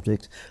on the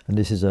subject, and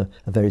this is a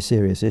very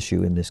serious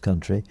issue in this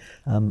country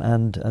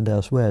and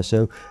elsewhere.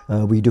 So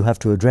we do have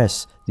to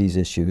address these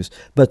issues.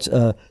 But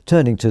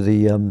turning to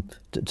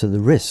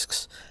the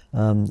risks,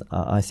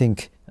 I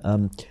think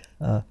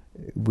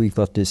we've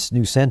got this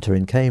new centre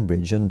in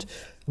Cambridge, and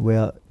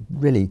we're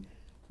really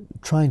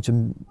trying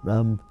to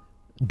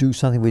do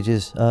something which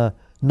is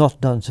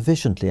not done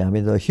sufficiently. I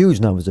mean, there are huge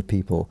numbers of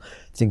people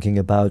thinking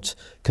about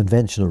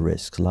conventional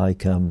risks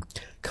like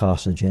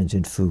carcinogens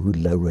in food,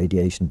 low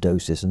radiation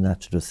doses and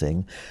that sort of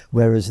thing,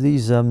 whereas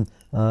these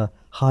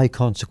high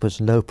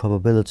consequence, low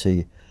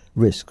probability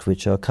risks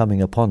which are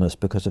coming upon us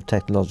because of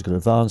technological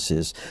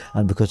advances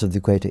and because of the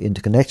greater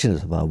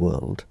interconnectedness of our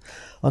world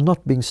are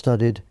not being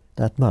studied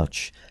that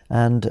much.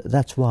 And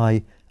that's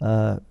why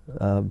I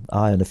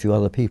and a few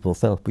other people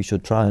felt we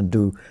should try and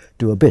do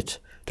a bit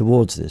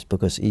towards this,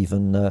 because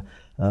even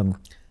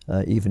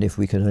if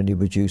we can only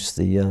reduce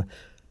the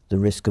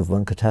risk of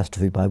one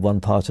catastrophe by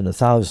 1 part in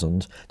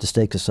 1,000, the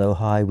stakes are so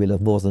high we'll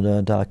have more than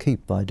earned our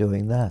keep by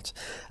doing that.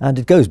 And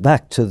it goes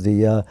back to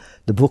the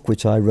book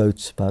which I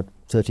wrote about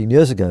 13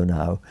 years ago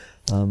now,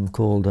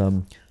 called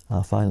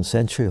Our Final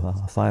Century, or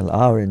Our Final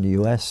Hour in the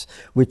US,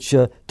 which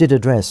did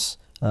address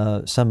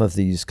some of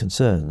these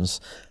concerns.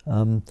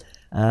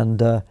 And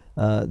there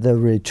were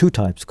really two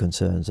types of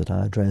concerns that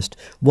I addressed.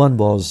 One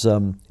was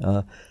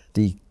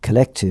the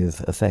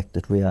collective effect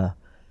that we are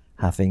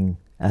having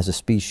as a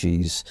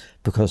species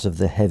because of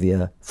the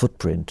heavier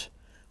footprint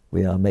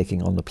we are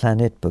making on the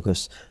planet,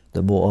 because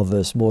the more of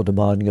us, more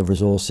demanding of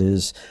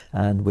resources,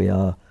 and we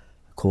are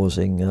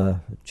causing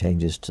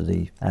changes to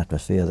the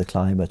atmosphere, the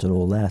climate and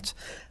all that,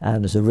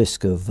 and there's a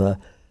risk of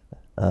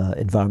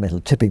environmental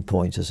tipping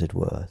points, as it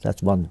were.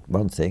 That's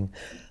one thing.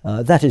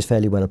 That is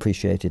fairly well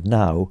appreciated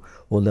now,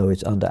 although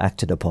it's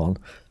underacted upon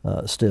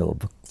still,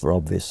 for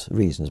obvious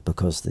reasons,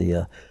 because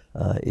the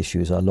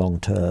issues are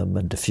long-term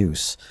and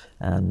diffuse,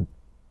 and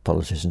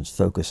politicians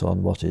focus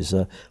on what is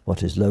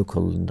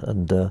local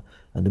and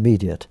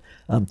immediate.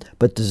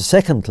 But there's a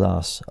second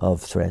class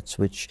of threats,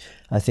 which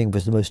I think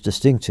was the most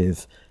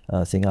distinctive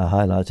thing I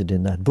highlighted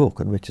in that book,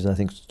 and which is, I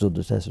think, stood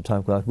the test of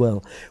time quite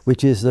well,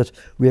 which is that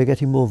we are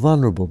getting more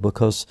vulnerable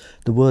because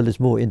the world is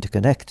more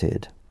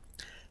interconnected,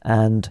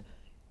 and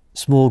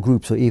small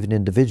groups or even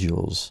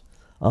individuals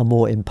are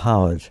more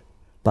empowered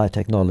by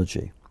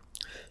technology.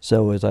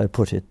 So, as I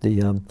put it,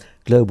 the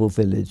global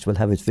village will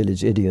have its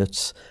village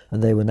idiots,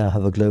 and they will now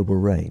have a global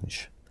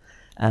range.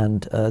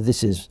 And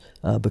this is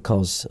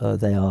because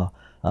they are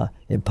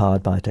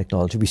empowered by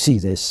technology. We see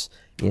this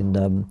in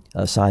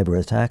cyber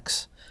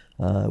attacks,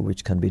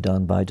 which can be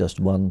done by just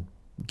one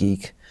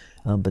geek,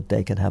 but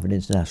they can have an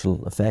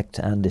international effect,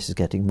 and this is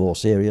getting more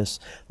serious.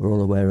 We're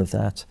all aware of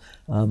that.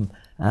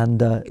 And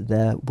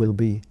there will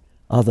be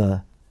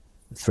other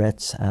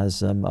threats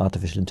as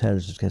artificial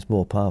intelligence gets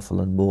more powerful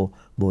and more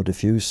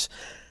diffuse.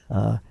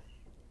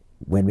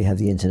 When we have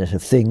the Internet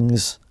of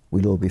Things,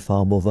 we'll all be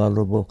far more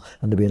vulnerable,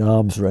 and there'll be an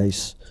arms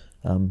race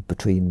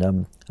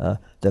between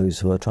those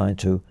who are trying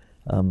to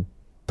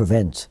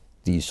prevent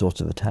these sorts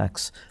of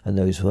attacks and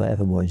those who are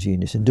ever more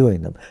ingenious in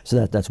doing them.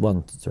 So that's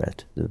one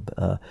threat,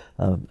 AI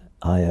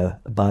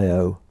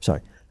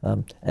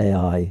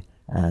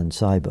and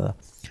cyber.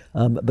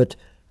 But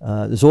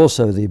there's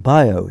also the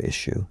bio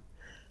issue,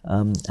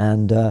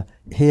 and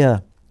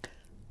here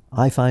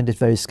I find it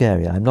very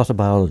scary. I'm not a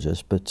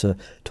biologist, but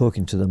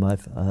talking to them,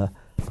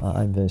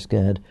 I'm very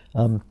scared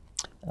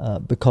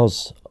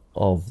because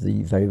of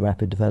the very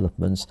rapid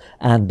developments,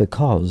 and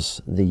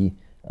because the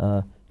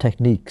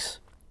techniques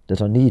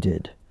that are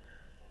needed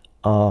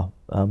are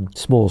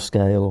small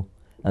scale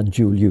and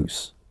dual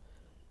use,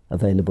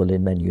 available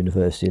in many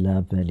university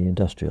labs, many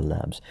industrial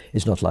labs.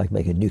 It's not like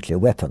making a nuclear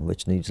weapon,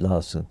 which needs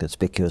large and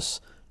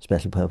conspicuous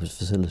special purpose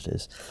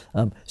facilities.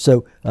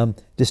 So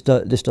this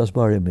does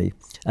worry me.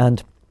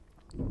 And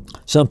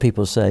some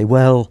people say,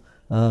 well,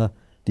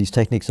 these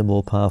techniques are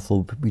more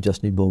powerful, but we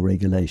just need more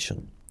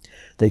regulation.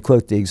 They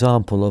quote the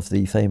example of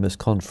the famous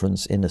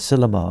conference in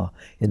Asilomar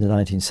in the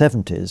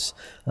 1970s,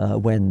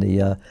 when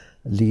the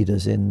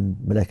leaders in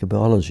molecular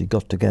biology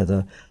got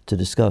together to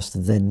discuss the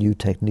then new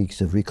techniques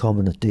of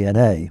recombinant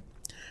DNA.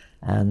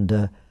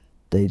 and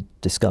they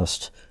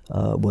discussed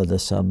whether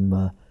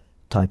some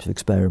types of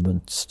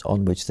experiments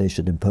on which they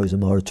should impose a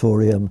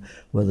moratorium,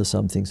 whether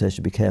some things they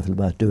should be careful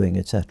about doing,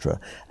 etc.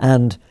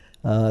 And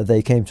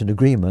they came to an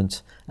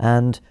agreement,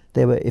 and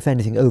they were, if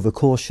anything,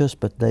 overcautious,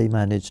 but they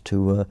managed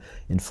to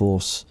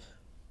enforce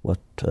what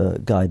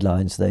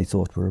guidelines they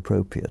thought were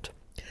appropriate.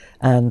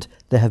 And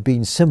there have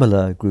been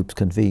similar groups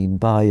convened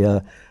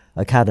by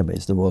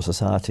academies, the Royal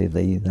Society,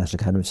 the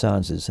National Academy of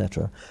Sciences,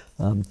 etc.,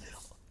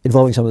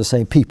 involving some of the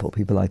same people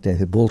like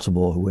David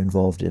Baltimore, who were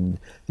involved in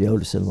the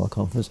older Silmar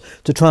Conference,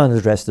 to try and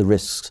address the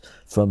risks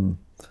from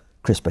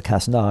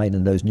CRISPR-Cas9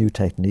 and those new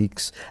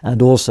techniques,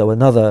 and also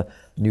another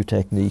new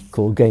technique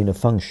called gain of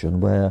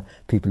function, where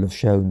people have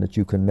shown that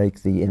you can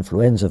make the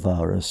influenza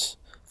virus,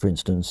 for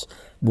instance,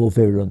 more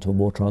virulent or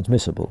more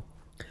transmissible.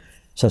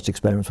 Such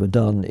experiments were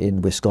done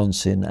in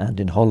Wisconsin and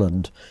in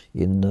Holland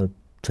in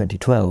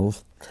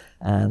 2012,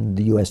 and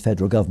the US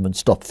federal government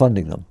stopped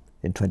funding them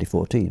in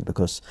 2014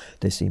 because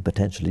they seemed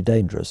potentially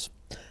dangerous.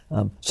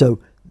 So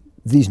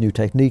these new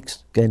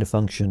techniques, gain of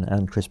function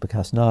and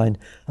CRISPR-Cas9,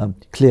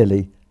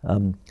 clearly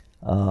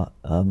are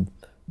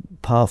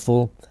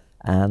powerful,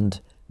 and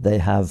they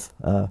have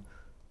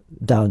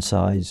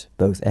downsides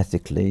both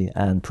ethically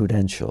and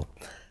prudential,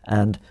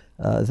 and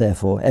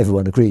therefore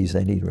everyone agrees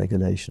they need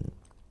regulation.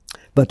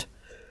 But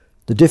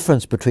the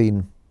difference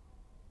between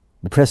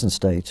the present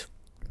state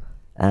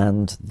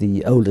and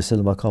the older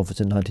Silmar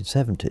Conference in the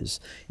 1970s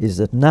is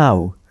that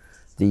now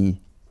the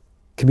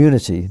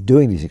community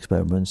doing these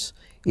experiments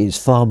is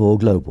far more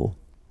global,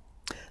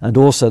 and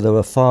also there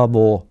are far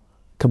more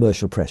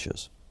commercial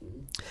pressures.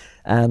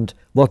 And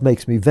what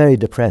makes me very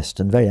depressed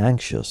and very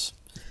anxious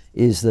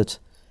is that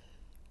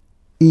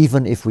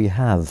even if we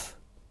have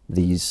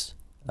these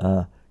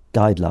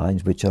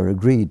guidelines which are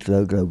agreed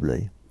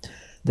globally,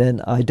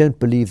 then I don't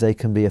believe they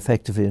can be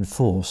effectively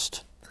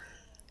enforced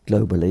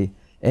globally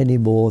any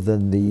more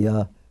than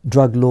the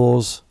drug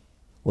laws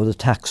or the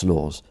tax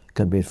laws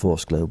can be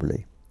enforced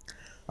globally.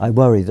 I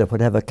worry that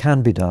whatever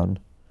can be done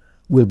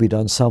will be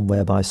done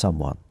somewhere by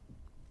someone,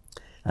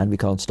 and we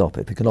can't stop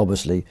it. We can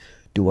obviously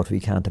do what we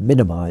can to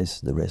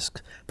minimize the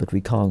risk, but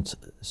we can't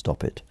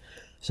stop it.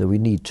 So we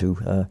need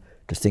to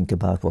think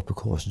about what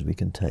precautions we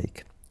can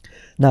take.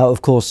 Now,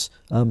 of course,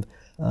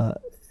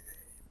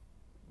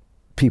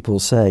 people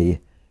say,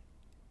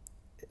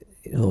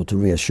 in order to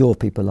reassure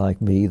people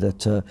like me,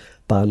 that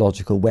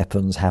biological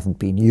weapons haven't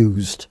been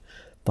used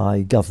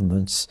by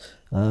governments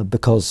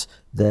because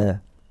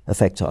their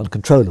effects are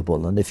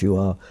uncontrollable. And if you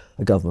are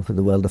a government with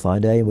a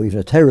well-defined aim, or even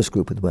a terrorist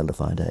group with a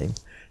well-defined aim,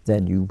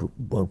 then you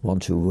won't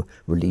want to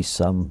release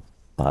some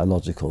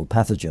biological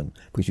pathogen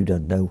because you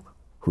don't know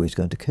who it's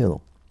going to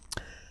kill.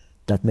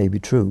 That may be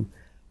true,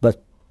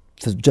 but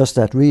for just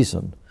that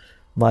reason,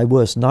 my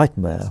worst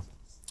nightmare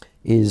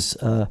is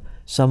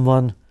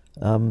someone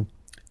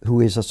who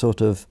is a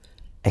sort of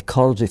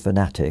ecology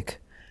fanatic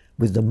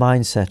with the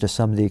mindset of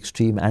some of the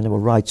extreme animal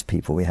rights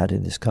people we had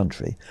in this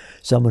country.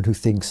 Someone who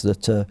thinks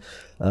that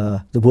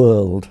the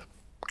world,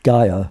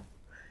 Gaia,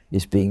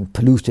 is being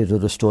polluted or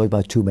destroyed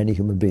by too many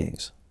human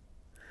beings.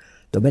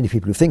 There are many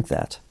people who think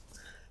that,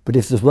 but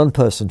if there's one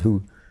person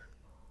who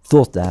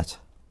thought that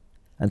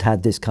and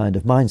had this kind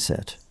of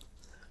mindset,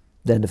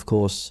 then of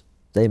course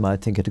they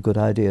might think it a good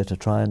idea to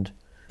try and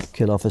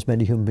kill off as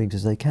many human beings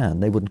as they can.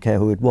 They wouldn't care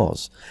who it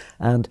was.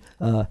 And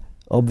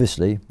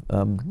obviously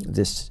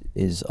this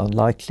is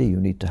unlikely.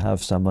 You need to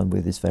have someone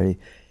with this very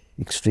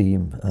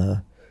extreme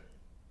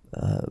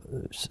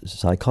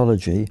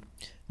psychology,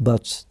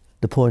 but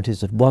the point is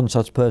that one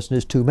such person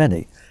is too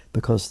many,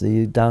 because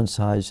the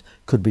downsides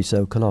could be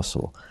so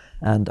colossal.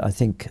 And I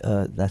think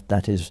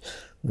that is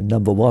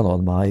number one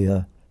on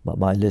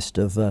my list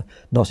of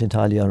not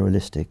entirely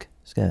unrealistic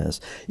scares.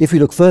 If we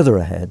look further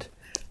ahead,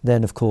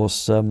 then of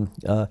course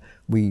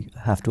we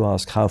have to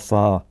ask how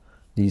far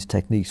these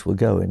techniques will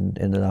go in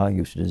allowing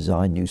you to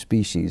design new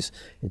species,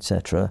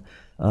 etc.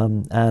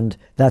 And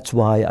that's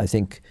why I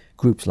think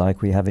groups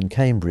like we have in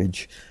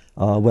Cambridge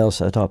are well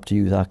set up to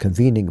use our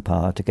convening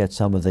power to get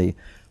some of the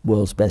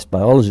world's best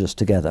biologists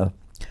together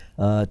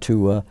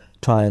to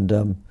try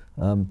and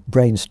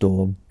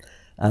brainstorm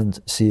and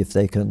see if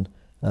they can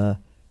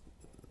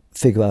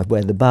figure out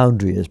where the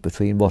boundary is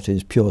between what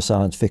is pure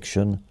science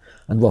fiction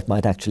and what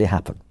might actually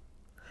happen.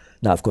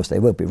 Now, of course, they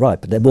won't be right,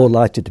 but they're more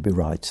likely to be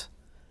right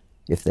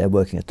if they're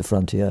working at the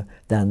frontier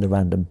than the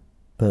random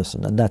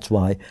person. And that's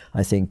why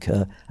I think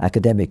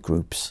academic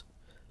groups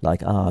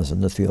like ours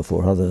and the 3 or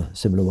 4 other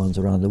similar ones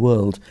around the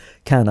world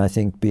can, I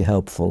think, be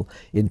helpful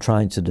in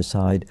trying to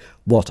decide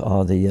what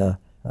are the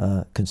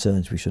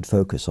concerns we should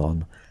focus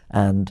on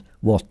and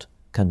what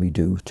can we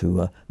do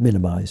to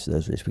minimize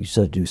those risks. We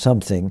should do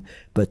something,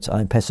 but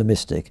I'm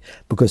pessimistic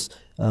because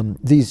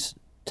these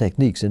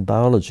techniques in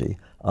biology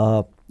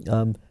are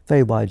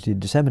very widely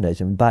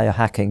disseminated. And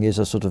biohacking is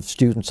a sort of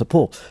student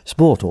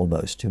sport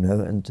almost, you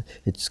know, and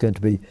it's going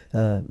to be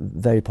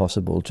very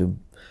possible to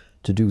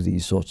do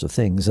these sorts of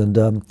things. And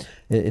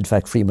in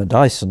fact, Freeman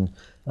Dyson,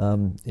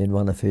 in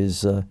one of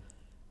his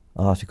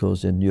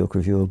articles in New York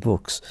Review of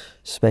Books,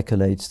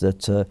 speculates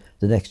that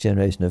the next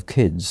generation of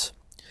kids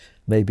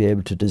may be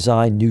able to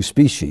design new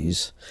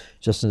species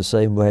just in the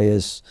same way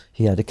as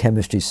he had a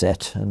chemistry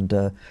set and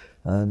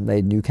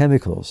made new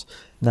chemicals.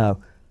 Now,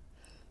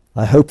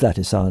 I hope that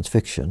is science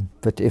fiction,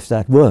 but if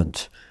that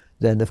weren't,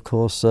 then of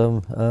course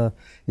it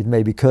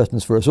may be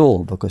curtains for us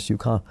all, because you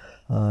can't,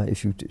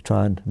 if you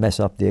try and mess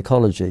up the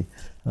ecology,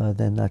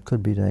 then that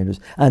could be dangerous.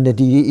 And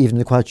indeed, even in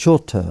the quite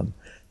short term,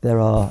 there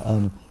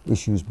are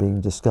issues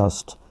being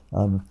discussed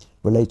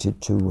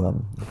related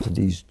to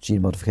these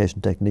gene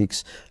modification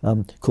techniques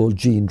called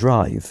gene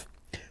drive,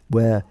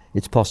 where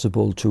it's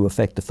possible to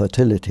affect the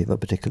fertility of a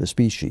particular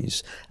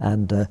species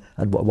and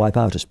wipe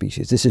out a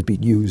species. This has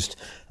been used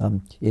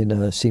in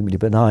a seemingly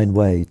benign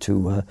way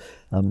to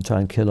try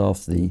and kill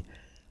off the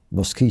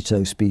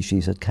mosquito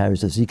species that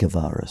carries the Zika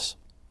virus.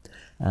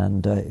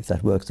 And if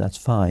that works, that's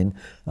fine.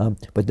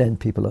 But then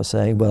people are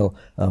saying, well,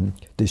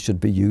 this should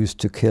be used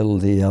to kill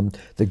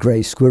the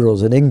grey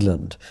squirrels in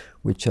England,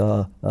 which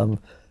are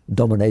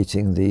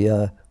dominating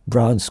the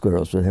brown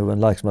squirrels, but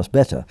everyone likes much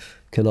better.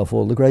 Kill off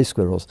all the grey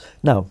squirrels.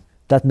 Now,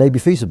 that may be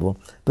feasible,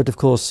 but of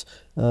course,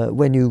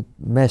 when you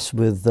mess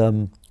with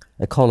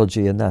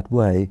ecology in that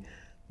way,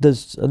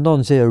 there's a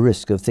non-zero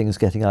risk of things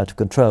getting out of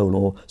control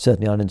or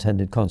certainly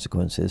unintended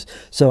consequences.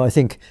 So I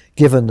think,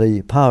 given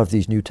the power of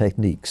these new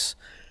techniques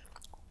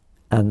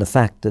and the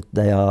fact that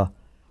they are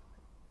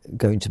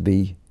going to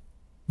be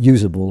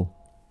usable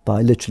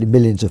by literally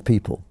millions of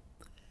people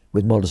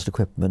with modest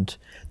equipment,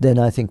 then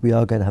I think we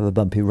are going to have a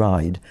bumpy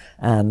ride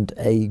and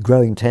a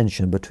growing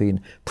tension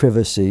between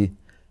privacy,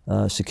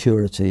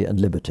 security and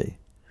liberty,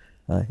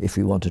 if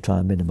we want to try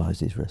and minimize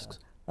these risks.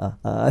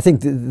 I think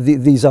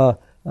these are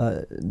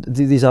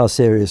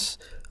serious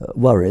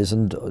worries,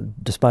 and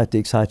despite the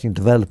exciting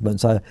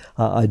developments,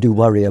 I do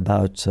worry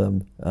about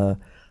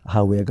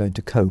how we are going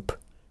to cope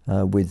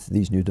with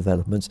these new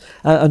developments.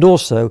 And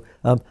also,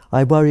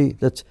 I worry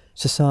that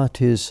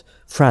society is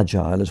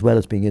fragile as well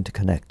as being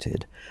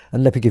interconnected.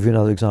 And let me give you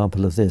another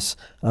example of this.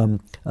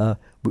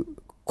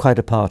 Quite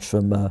apart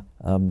from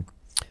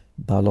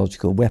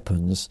biological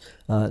weapons,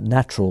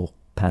 natural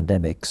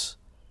pandemics,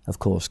 of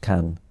course,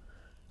 can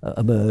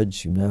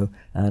emerge, you know,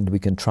 and we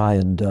can try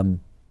and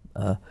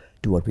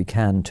do what we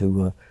can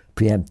to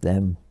preempt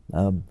them.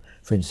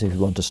 For instance, if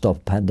we want to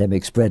stop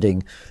pandemic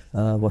spreading,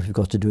 what we've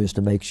got to do is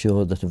to make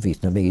sure that a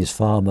Vietnamese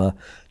farmer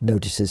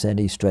notices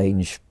any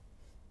strange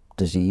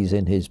disease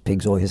in his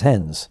pigs or his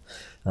hens.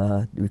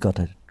 We've got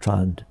to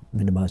try and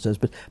minimize those.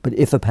 But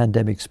if a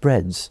pandemic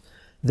spreads,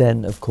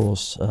 then of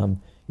course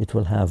it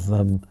will have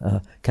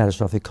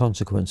catastrophic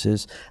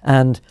consequences,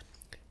 and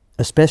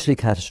especially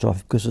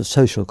catastrophic because of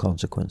social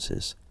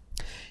consequences.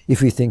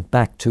 If we think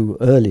back to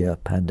earlier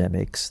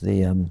pandemics,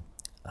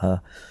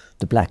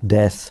 the Black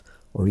Death,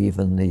 or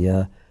even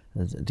the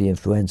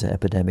influenza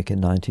epidemic in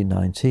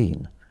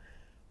 1919,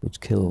 which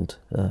killed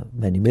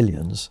many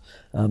millions,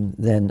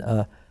 then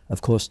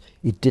of course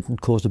it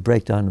didn't cause a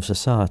breakdown of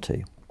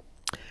society.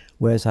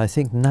 Whereas I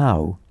think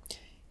now,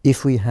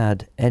 if we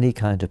had any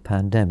kind of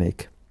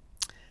pandemic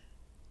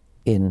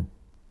in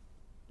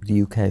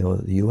the UK or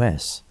the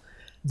US,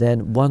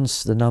 then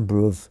once the number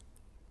of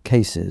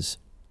cases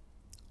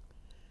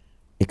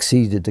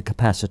exceeded the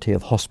capacity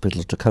of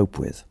hospitals to cope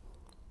with,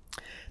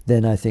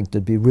 then I think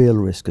there'd be real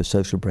risk of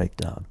social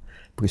breakdown,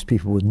 because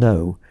people would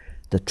know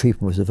that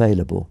treatment was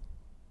available,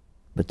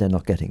 but they're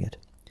not getting it.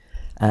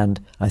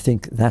 And I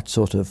think that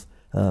sort of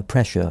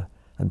pressure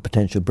and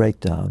potential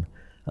breakdown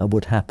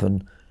would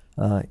happen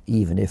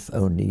even if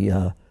only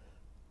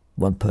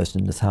one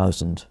person in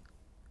 1,000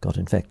 got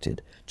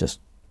infected, just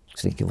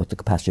thinking what the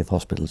capacity of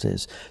hospitals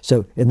is.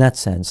 So in that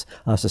sense,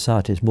 our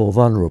society is more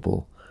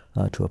vulnerable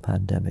to a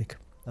pandemic.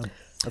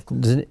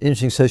 There's an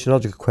interesting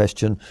sociological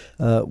question,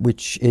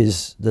 which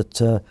is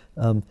that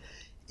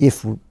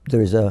if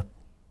there is a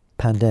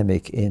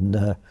pandemic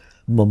in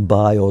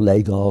Mumbai or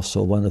Lagos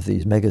or one of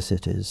these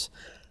megacities,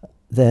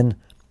 then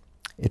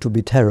it would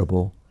be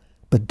terrible.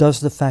 But does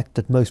the fact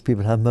that most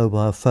people have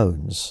mobile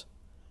phones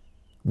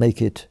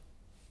make it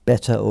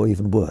better or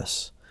even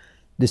worse?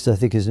 This, I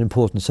think, is an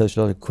important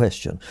sociological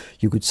question.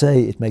 You could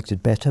say it makes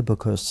it better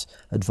because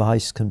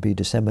advice can be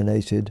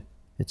disseminated,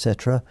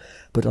 etc.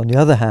 But on the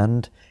other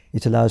hand,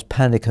 it allows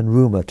panic and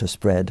rumour to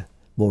spread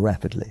more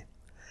rapidly.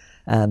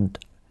 And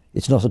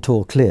it's not at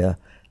all clear,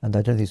 and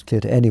I don't think it's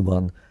clear to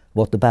anyone,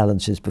 what the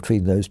balance is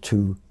between those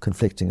two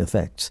conflicting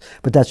effects.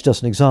 But that's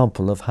just an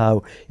example of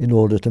how, in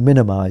order to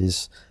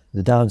minimise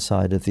the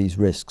downside of these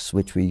risks,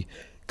 which we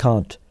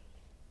can't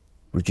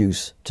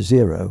reduce to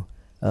zero,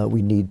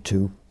 we need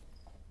to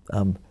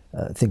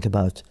think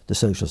about the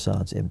social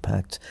science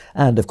impact.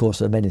 And of course,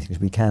 there are many things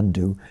we can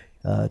do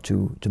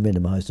to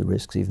minimise the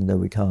risks, even though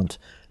we can't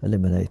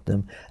eliminate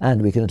them.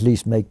 And we can at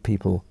least make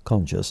people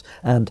conscious.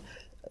 And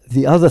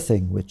the other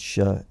thing which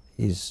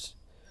is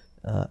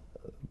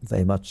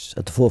very much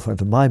at the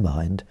forefront of my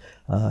mind,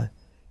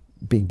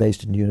 being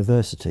based in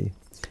university,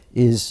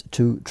 is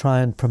to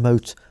try and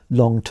promote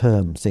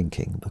long-term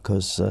thinking,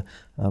 because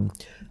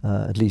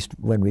at least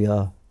when we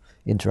are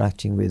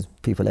interacting with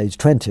people aged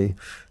 20.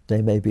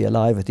 They may be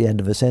alive at the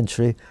end of a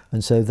century,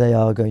 and so they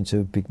are going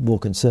to be more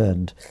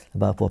concerned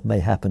about what may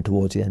happen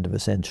towards the end of a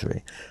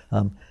century.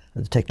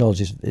 The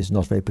technology is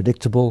not very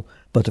predictable,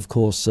 but of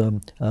course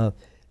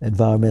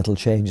environmental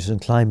changes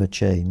and climate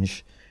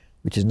change,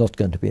 which is not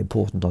going to be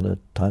important on a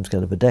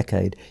timescale of a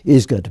decade,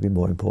 is going to be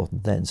more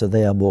important then. So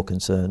they are more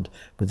concerned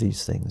with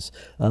these things.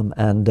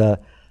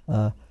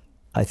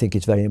 I think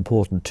it's very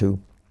important to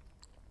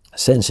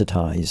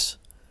sensitize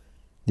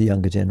the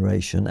younger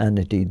generation and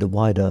indeed the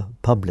wider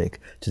public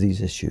to these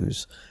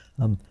issues.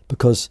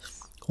 Because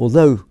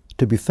although,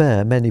 to be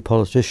fair, many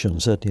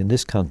politicians, certainly in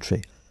this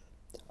country,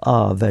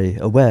 are very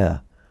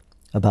aware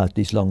about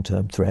these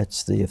long-term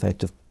threats, the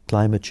effect of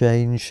climate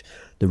change,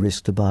 the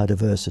risk to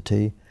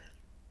biodiversity,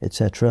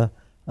 etc.,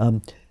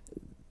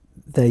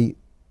 they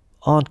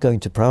aren't going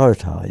to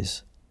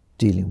prioritize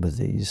dealing with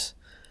these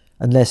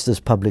unless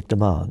there's public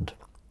demand.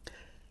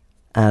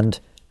 And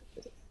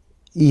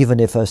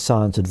even if a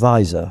science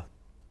advisor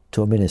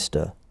to a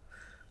minister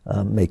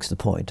makes the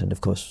point, and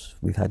of course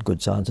we've had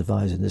good science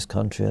advisors in this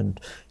country, and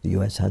the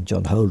US had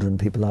John Holder and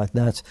people like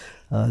that,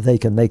 they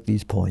can make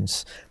these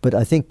points. But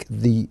I think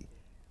the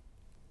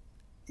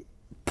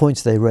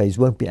points they raise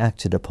won't be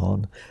acted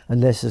upon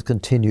unless there's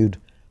continued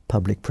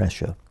public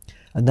pressure.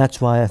 And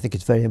that's why I think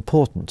it's very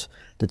important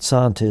that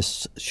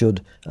scientists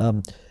should,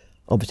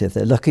 obviously if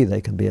they're lucky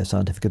they can be a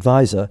scientific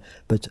advisor,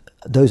 but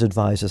those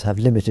advisors have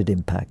limited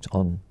impact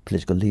on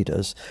political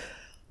leaders.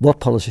 What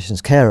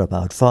politicians care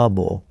about far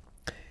more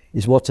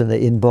is what's in their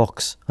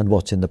inbox and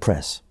what's in the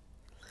press.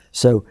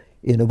 So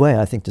in a way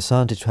I think the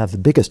scientists who have the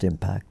biggest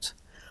impact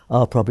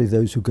are probably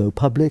those who go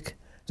public,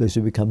 those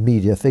who become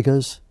media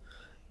figures,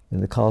 in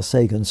the Carl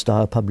Sagan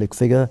style public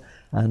figure,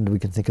 and we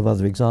can think of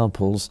other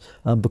examples,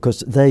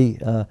 because they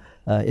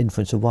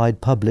influence a wide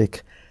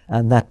public,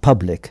 and that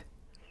public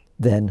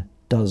then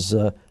does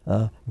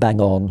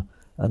bang on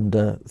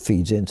and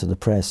feeds into the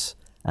press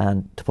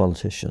and to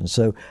politicians.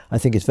 So I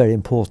think it's very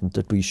important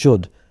that we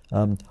should,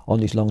 on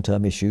these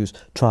long-term issues,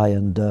 try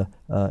and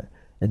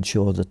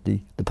ensure that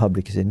the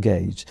public is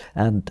engaged.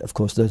 And of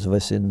course those of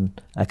us in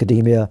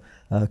academia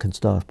can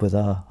start with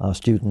our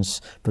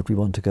students, but we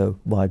want to go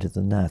wider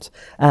than that.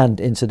 And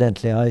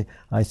incidentally,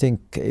 I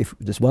think if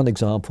there's one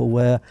example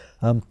where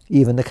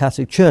even the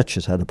Catholic Church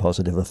has had a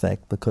positive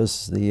effect,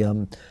 because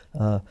the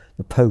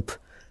Pope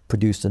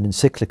produced an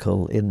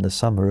encyclical in the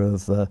summer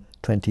of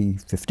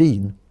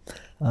 2015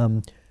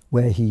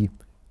 where he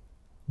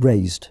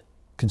raised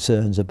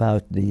concerns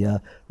about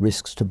the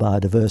risks to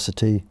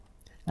biodiversity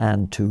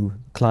and to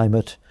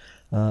climate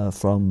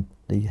from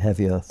the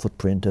heavier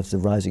footprint of the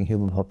rising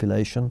human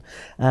population.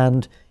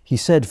 And he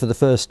said for the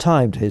first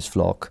time to his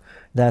flock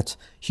that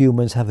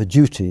humans have a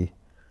duty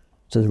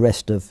to the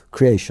rest of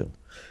creation.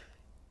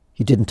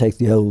 He didn't take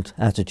the old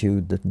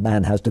attitude that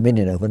man has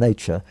dominion over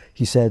nature.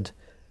 He said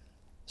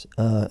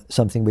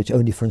something which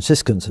only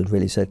Franciscans had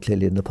really said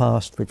clearly in the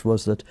past, which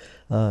was that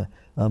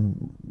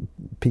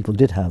people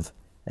did have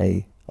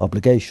a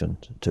obligation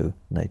to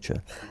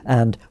nature.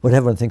 And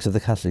whatever one thinks of the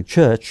Catholic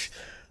Church,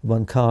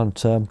 one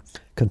can't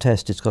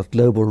contest it's got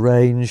global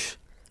range,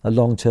 a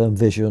long-term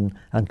vision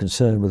and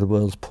concern with the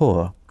world's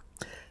poor.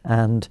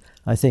 And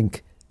I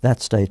think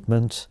that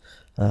statement,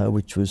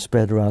 which was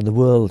spread around the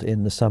world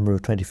in the summer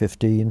of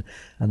 2015,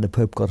 and the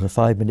Pope got a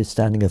 5-minute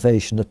standing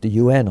ovation at the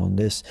UN on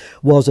this,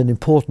 was an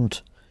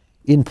important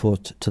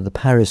input to the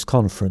Paris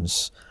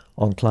conference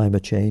on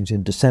climate change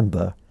in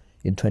December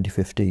in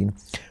 2015,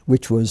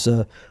 which was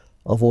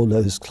of all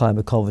those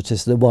climate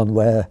conferences, the one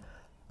where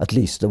at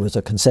least there was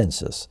a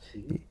consensus.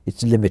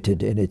 It's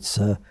limited in its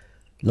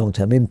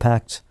long-term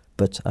impact,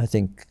 but I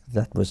think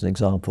that was an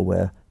example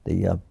where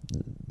the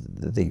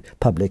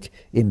public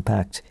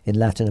impact in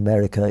Latin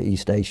America,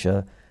 East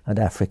Asia and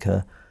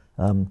Africa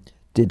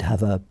did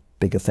have a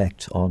big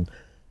effect on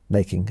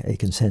making a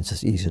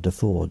consensus easier to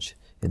forge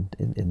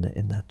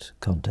in that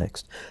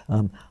context.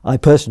 I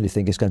personally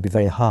think it's going to be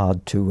very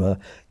hard to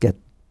get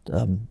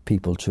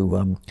people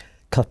to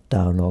cut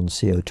down on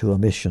CO2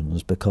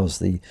 emissions, because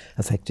the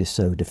effect is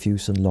so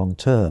diffuse and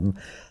long-term,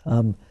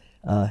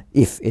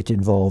 if it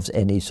involves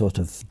any sort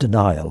of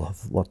denial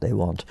of what they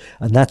want.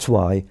 And that's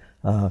why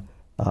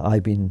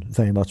I've been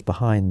very much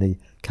behind the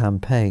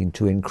campaign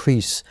to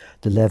increase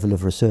the level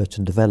of research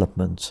and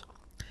development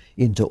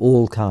into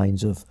all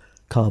kinds of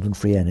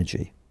carbon-free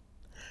energy.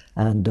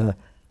 And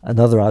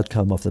another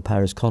outcome of the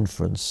Paris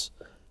conference,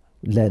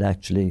 led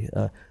actually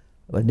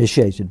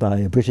initiated by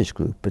a British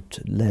group, but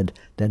led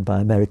then by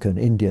America and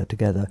India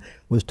together,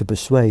 was to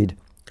persuade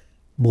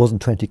more than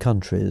 20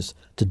 countries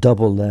to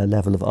double their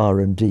level of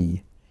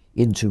R&D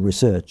into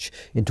research,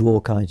 into all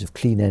kinds of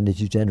clean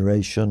energy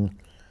generation,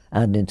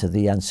 and into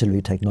the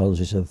ancillary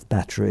technologies of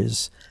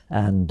batteries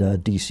and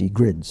DC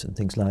grids and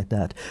things like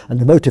that. And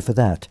the motive for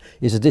that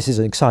is that this is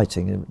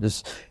exciting.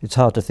 It's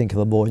hard to think of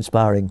a more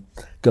inspiring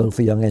goal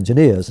for young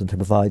engineers than to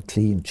provide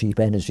clean, cheap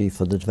energy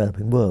for the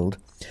developing world.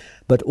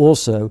 But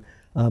also,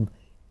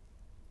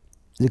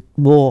 the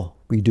more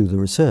we do the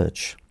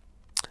research,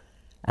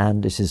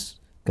 and this is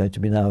going to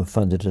be now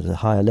funded at a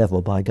higher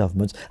level by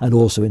governments, and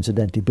also,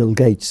 incidentally, Bill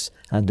Gates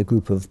and a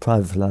group of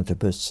private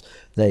philanthropists,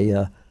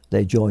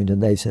 they joined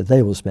and they said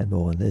they will spend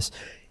more on this.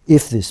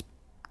 If this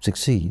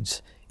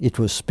succeeds, it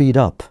will speed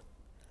up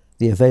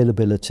the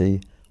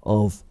availability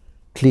of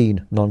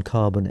clean,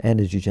 non-carbon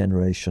energy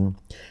generation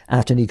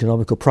at an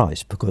economical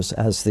price, because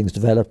as things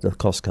develop, the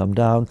costs come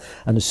down,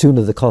 and the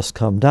sooner the costs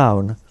come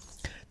down,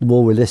 the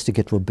more realistic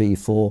it will be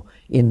for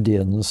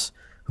Indians,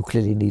 who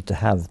clearly need to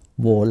have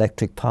more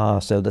electric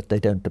power so that they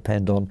don't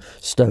depend on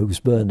stoves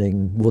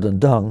burning wood and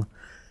dung,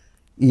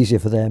 easier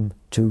for them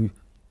to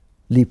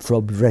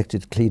leapfrog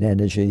directed clean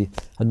energy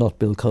and not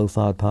build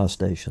coal-fired power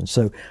stations.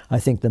 So I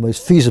think the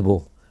most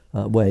feasible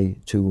way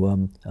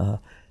to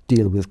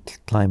deal with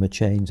climate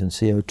change and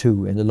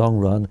CO2 in the long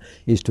run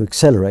is to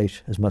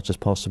accelerate as much as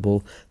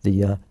possible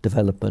the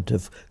development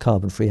of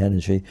carbon-free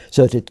energy,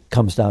 so that it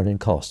comes down in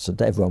costs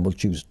and everyone will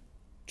choose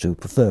to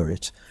prefer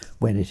it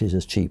when it is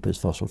as cheap as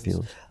fossil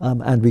fuels.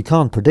 And we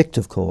can't predict,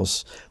 of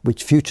course,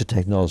 which future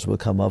technology will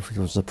come up, which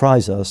will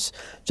surprise us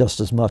just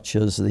as much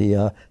as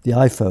the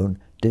iPhone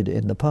did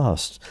in the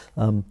past.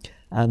 We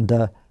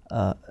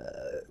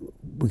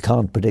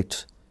can't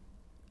predict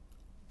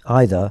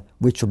either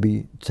which will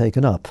be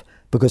taken up,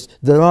 because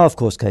there are, of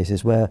course,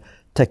 cases where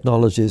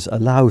technologies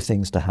allow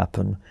things to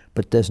happen,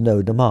 but there's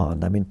no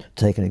demand. I mean, to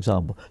take an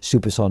example,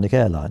 supersonic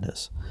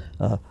airliners.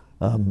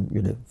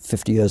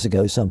 50 years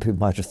ago, some people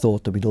might have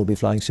thought that we'd all be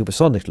flying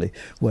supersonically,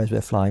 whereas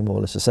we're flying more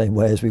or less the same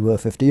way as we were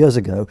 50 years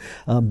ago,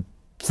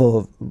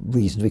 for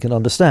reasons we can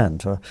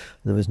understand.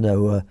 There was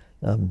no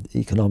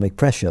economic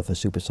pressure for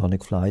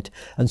supersonic flight.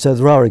 And so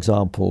there are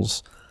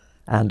examples,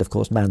 and of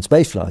course manned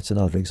spaceflight's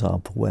another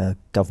example where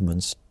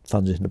governments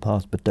funded in the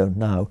past but don't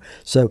now.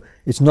 So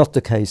it's not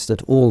the case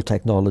that all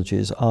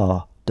technologies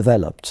are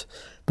developed,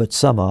 but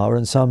some are,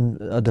 and some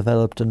are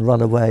developed and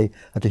run away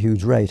at a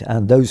huge rate.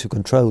 And those who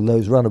control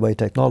those runaway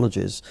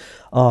technologies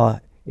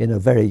are in a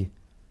very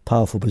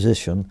powerful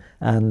position,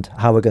 and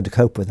how we're going to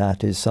cope with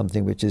that is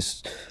something which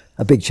is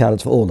a big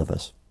challenge for all of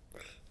us.